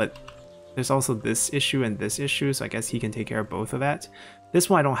that, but there's also this issue and this issue, so I guess he can take care of both of that. This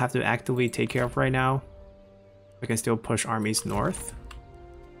one I don't have to actively take care of right now. I can still push armies north.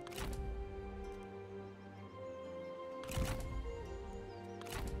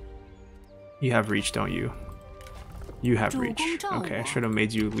 You have reach, don't you? You have reach. Okay, I should have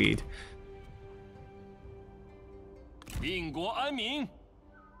made you lead. 令国安民。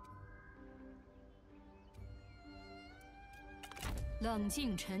 冷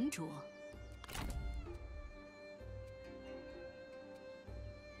静沉着。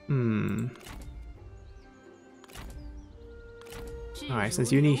 Alright,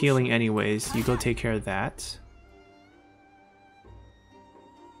 since you need healing anyways, you go take care of that.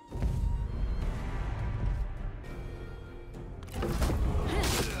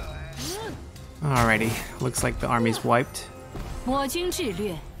 Alrighty, looks like the army's wiped. 我军智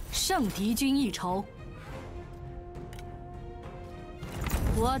略胜敌军一筹。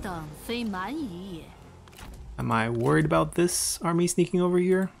我等非蛮夷也。 Am I worried about this army sneaking over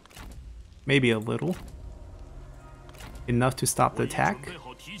here? Maybe a little. Enough to stop the 准 attack? 备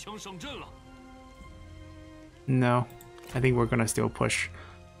好提枪上阵了。 No. I think we're gonna still push.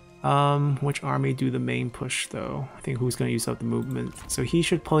 Which army do the main push though? I think who's gonna use up the movement? So he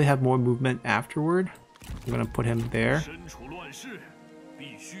should probably have more movement afterward. I'm gonna put him there. 身处乱世，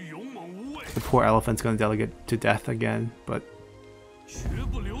必须勇猛无畏， The poor elephant's gonna delegate to death again, but 绝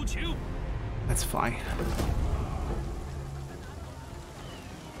不留情。 that's fine.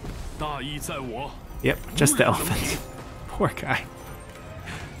 大义在我。 Yep, just the elephant. Poor guy.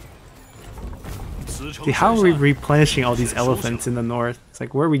 此城 See, how are we 山上 replenishing all these elephants in the north? It's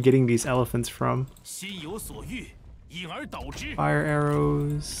like, where are we getting these elephants from? 心有所欲，因而导之。 Fire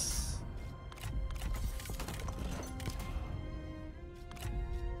arrows.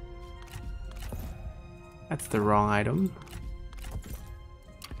 That's the wrong item.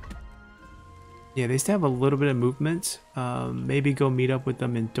 Yeah, they still have a little bit of movement. Maybe go meet up with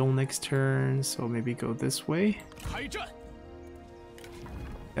them in Dong next turn, so maybe go this way. 开战！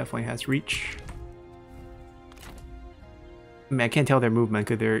 Definitely has reach. I mean, I can't tell their movement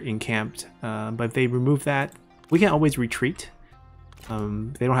because they're encamped. But if they remove that, we can always retreat.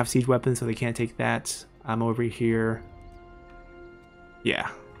 They don't have siege weapons, so they can't take that. I'm over here. Yeah,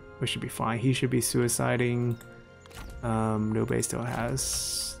 we should be fine. He should be suiciding. Nobody still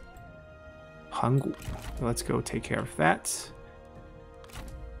has Hangu. Let's go take care of that.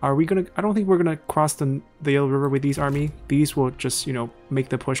 Are we gonna? I don't think we're gonna cross the Yellow River with these army. These will just, you know, make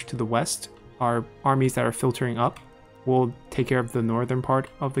the push to the west. Our armies that are filtering up will take care of the northern part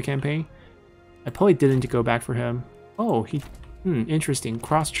of the campaign. I probably didn't go back for him. Oh, he... interesting.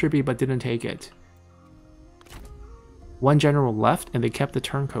 Cross tribute but didn't take it. One general left and they kept the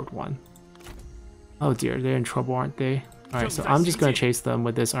turncoat one. Oh dear, they're in trouble, aren't they? Alright, so I'm just gonna chase them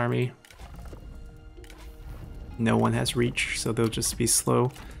with this army. No one has reach, so they'll just be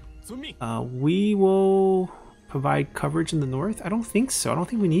slow. 遵命。 We will provide coverage in the north? I don't think so. I don't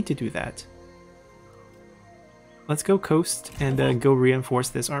think we need to do that. Let's go coast and go reinforce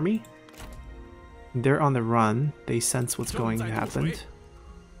this army. They're on the run. They sense what's going to happen.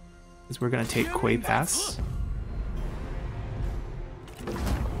 Because we're going to take Kui Pass.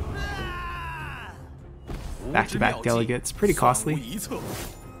 Back-to-back delegates. Pretty costly.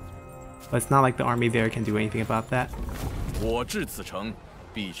 But it's not like the army there can do anything about that. 我治此城，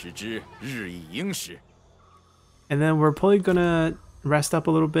必使之日以应时。 And then we're probably going to rest up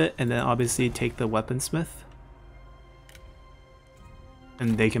a little bit and then obviously take the weaponsmith.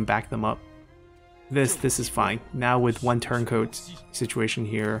 And they can back them up. This is fine. Now with one turncoat situation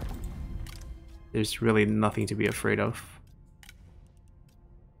here, there's really nothing to be afraid of.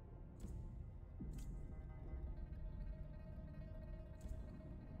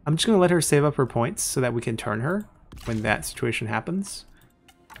 I'm just gonna let her save up her points so that we can turn her when that situation happens.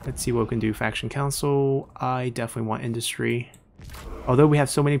 Let's see what we can do. Faction Council. I definitely want industry. Although we have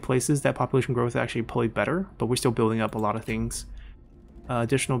so many places that population growth is actually probably better, but we're still building up a lot of things.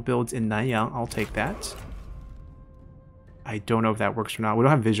 Additional builds in Nanyang, I'll take that. I don't know if that works or not. We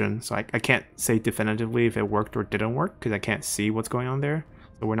don't have vision, so I can't say definitively if it worked or didn't work because I can't see what's going on there.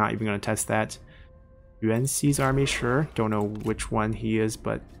 So we're not even going to test that. UNC's army, sure. Don't know which one he is,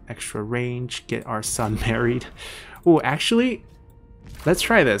 but extra range. Get our son married. Oh, actually, let's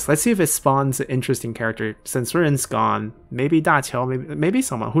try this. Let's see if it spawns an interesting character. Since we're in Scon, maybe Da Qiao, maybe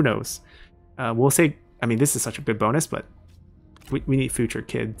someone, who knows. We'll say, I mean, this is such a good bonus, but we need future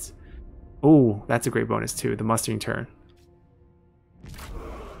kids. Oh, that's a great bonus too, the mustering turn.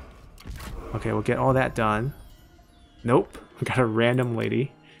 Okay, we'll get all that done. Nope, we got a random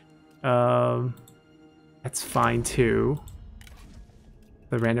lady. That's fine too.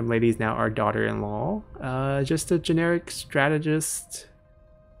 The random lady is now our daughter-in-law. Just a generic strategist.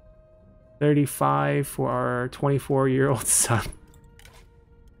 35 for our 24-year-old son.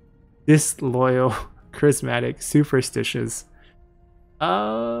 Disloyal, charismatic, superstitious.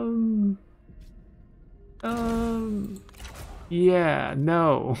 Yeah,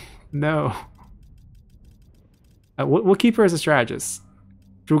 no. We'll keep her as a strategist.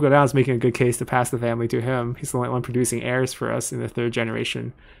 Zhuge Liang is making a good case to pass the family to him. He's the only one producing heirs for us in the 3rd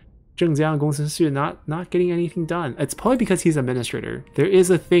generation. Zhengjiang and Gongsun Zan not getting anything done. It's probably because he's administrator. There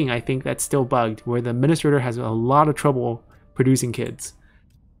is a thing I think that's still bugged where the administrator has a lot of trouble producing kids.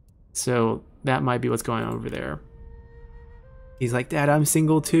 So that might be what's going on over there. He's like, Dad, I'm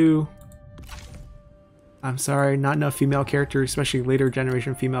single too. I'm sorry, not enough female characters, especially later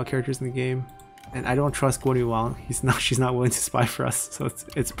generation female characters in the game. And I don't trust Guo Wang. She's not willing to spy for us, so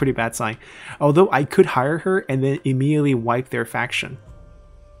it's a pretty bad sign. Although I could hire her and then immediately wipe their faction.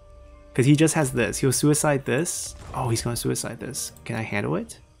 Because he just has this. He'll suicide this. Oh, he's going to suicide this. Can I handle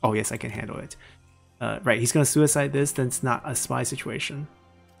it? Oh, yes, I can handle it. Right, he's going to suicide this, then it's not a spy situation.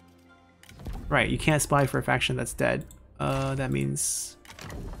 Right, you can't spy for a faction that's dead. That means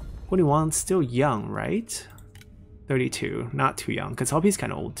Guo Wang's still young, right? 32, not too young, because Helpy's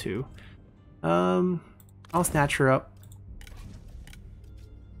kind of old too. I'll snatch her up.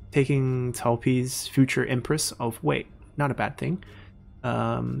 Taking Helpy's future Empress of Wei, not a bad thing.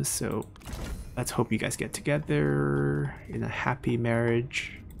 So let's hope you guys get together in a happy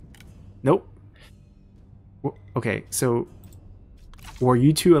marriage. Nope. Okay, so were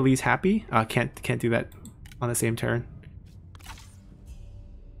you two at least happy? Can't do that on the same turn.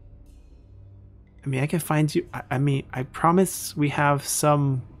 I mean, I can find you. I mean, I promise we have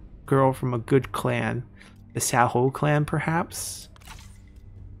some girl from a good clan, the Xiahou clan, perhaps.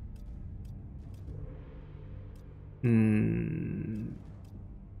 Don't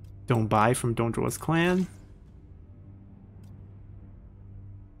buy from Dongzhuo's clan.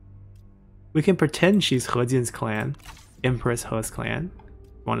 We can pretend she's He Jin's clan, Empress He's clan.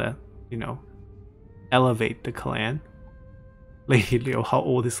 Want to, you know, elevate the clan. Lady Liu, how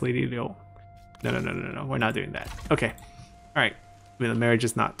old is Lady Liu? No, we're not doing that. Okay, all right. I mean, the marriage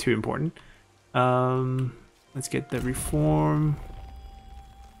is not too important. Let's get the reform.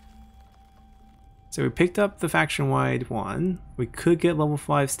 So we picked up the faction-wide one. We could get level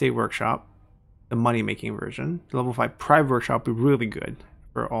 5 state workshop, the money-making version. The level 5 private workshop would be really good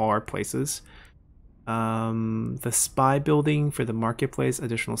for all our places. The spy building for the marketplace,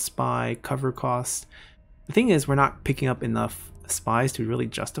 additional spy, cover cost. The thing is, we're not picking up enough spies to really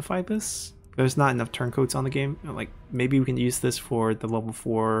justify this. There's not enough turncoats on the game. Like, maybe we can use this for the level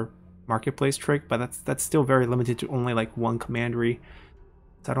 4 marketplace trick, but that's still very limited to only like one commandery.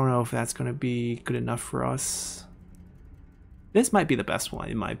 So I don't know if that's going to be good enough for us. This might be the best one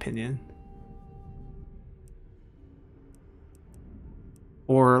in my opinion.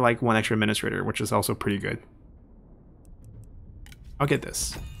 Or like one extra administrator, which is also pretty good. I'll get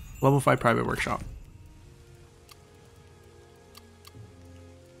this. Level 5 private workshop.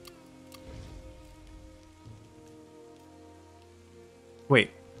 Wait.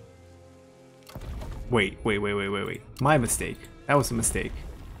 My mistake. That was a mistake.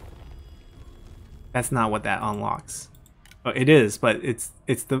 That's not what that unlocks. Oh, it is, but it's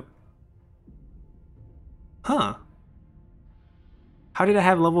the... Huh. How did I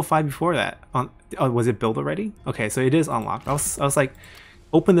have level 5 before that? Oh, was it built already? Okay, so it is unlocked. I was like,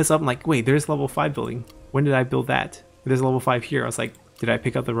 open this up, I'm like, wait, there's level 5 building. When did I build that? There's level 5 here. I was like, Did I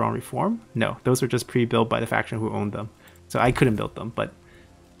pick up the wrong reform? No, those were just pre-built by the faction who owned them. So I couldn't build them, but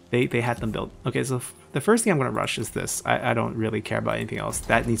they had them built. Okay, so the first thing I'm going to rush is this. I don't really care about anything else.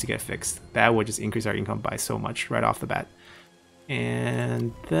 That needs to get fixed. That would just increase our income by so much right off the bat.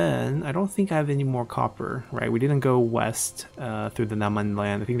 And then I don't think I have any more copper, right? We didn't go west through the Naman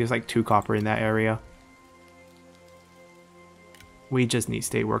land. I think there's like 2 copper in that area. We just need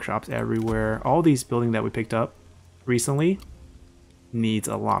state workshops everywhere. All these buildings that we picked up recently needs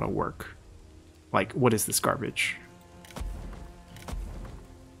a lot of work. Like, what is this garbage?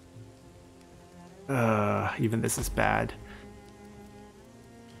 Even this is bad.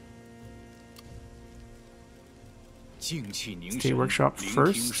 State workshop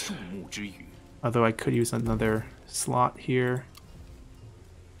first. Although I could use another slot here.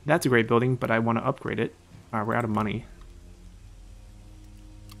 That's a great building, but I want to upgrade it. Alright, we're out of money.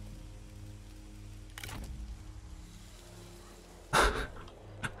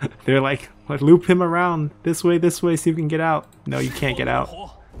 They're like, loop him around this way, see if we can get out. No, you can't get out.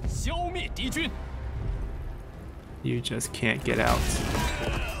 You just can't get out.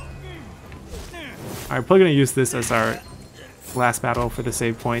 Alright, probably gonna use this as our last battle for the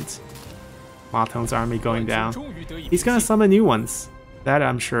save points. Ma Teng's army going down. He's gonna summon new ones. That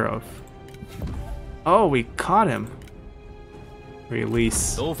I'm sure of. Oh, we caught him.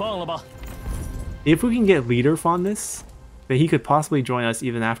 Release. If we can get leader fondness, then he could possibly join us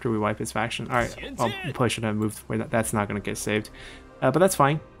even after we wipe his faction. Alright, I'll probably should have moved where that's not gonna get saved. But that's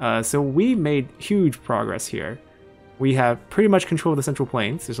fine. So we made huge progress here. We have pretty much control of the Central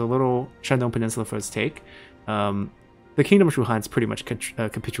Plains. There's a little Shandong Peninsula for us to take. The Kingdom of Shu-Han's pretty much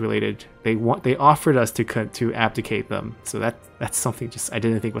capitulated. They offered us to abdicate them, so that's something just I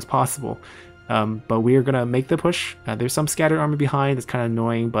didn't think was possible. But we are gonna make the push. There's some scattered army behind. It's kind of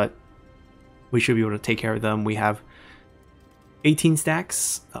annoying, but we should be able to take care of them. We have 18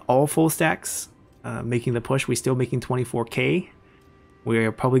 stacks, all full stacks, making the push. We're still making 24k.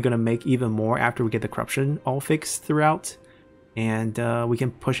 We're probably going to make even more after we get the corruption all fixed throughout. And we can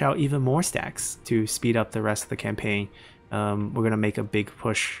push out even more stacks to speed up the rest of the campaign. We're going to make a big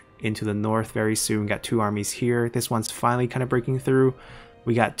push into the north very soon. Got 2 armies here. This one's finally kind of breaking through.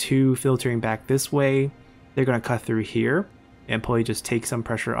 We got 2 filtering back this way. They're going to cut through here and probably just take some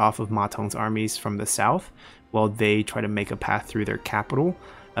pressure off of Ma Teng's armies from the south while they try to make a path through their capital.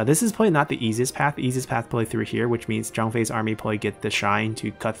 This is probably not the easiest path. The easiest path probably through here, which means Zhang Fei's army probably get the shine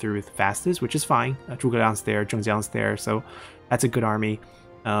to cut through the fastest, which is fine. Zhuge Liang's there, Zheng Jiang's there, so that's a good army.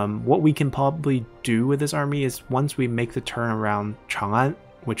 What we can probably do with this army is once we make the turn around Chang'an,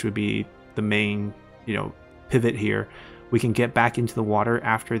 which would be the main, pivot here, we can get back into the water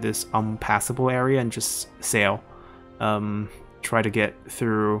after this unpassable area and just sail. Try to get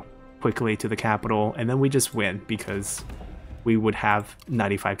through quickly to the capital, and then we just win because we would have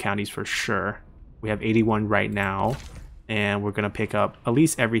 95 counties for sure. We have 81 right now, and we're going to pick up at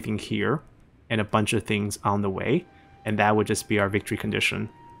least everything here and a bunch of things on the way, and that would just be our victory condition.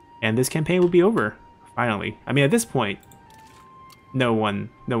 And this campaign will be over, finally. I mean, at this point, no one's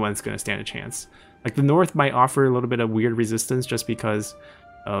going to stand a chance. Like, the North might offer a little bit of weird resistance just because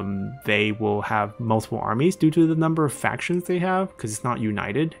they will have multiple armies due to the number of factions they have, because it's not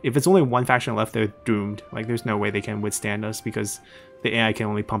united. If it's only one faction left, they're doomed. Like, there's no way they can withstand us because the AI can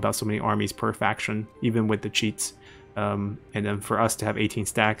only pump out so many armies per faction, even with the cheats. And then for us to have 18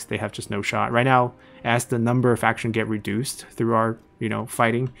 stacks, they have just no shot. Right now, as the number of factions get reduced through our,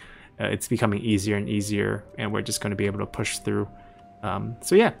 fighting, it's becoming easier and easier, and we're just going to be able to push through.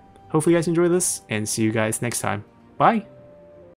 So yeah, hopefully you guys enjoy this, and see you guys next time. Bye!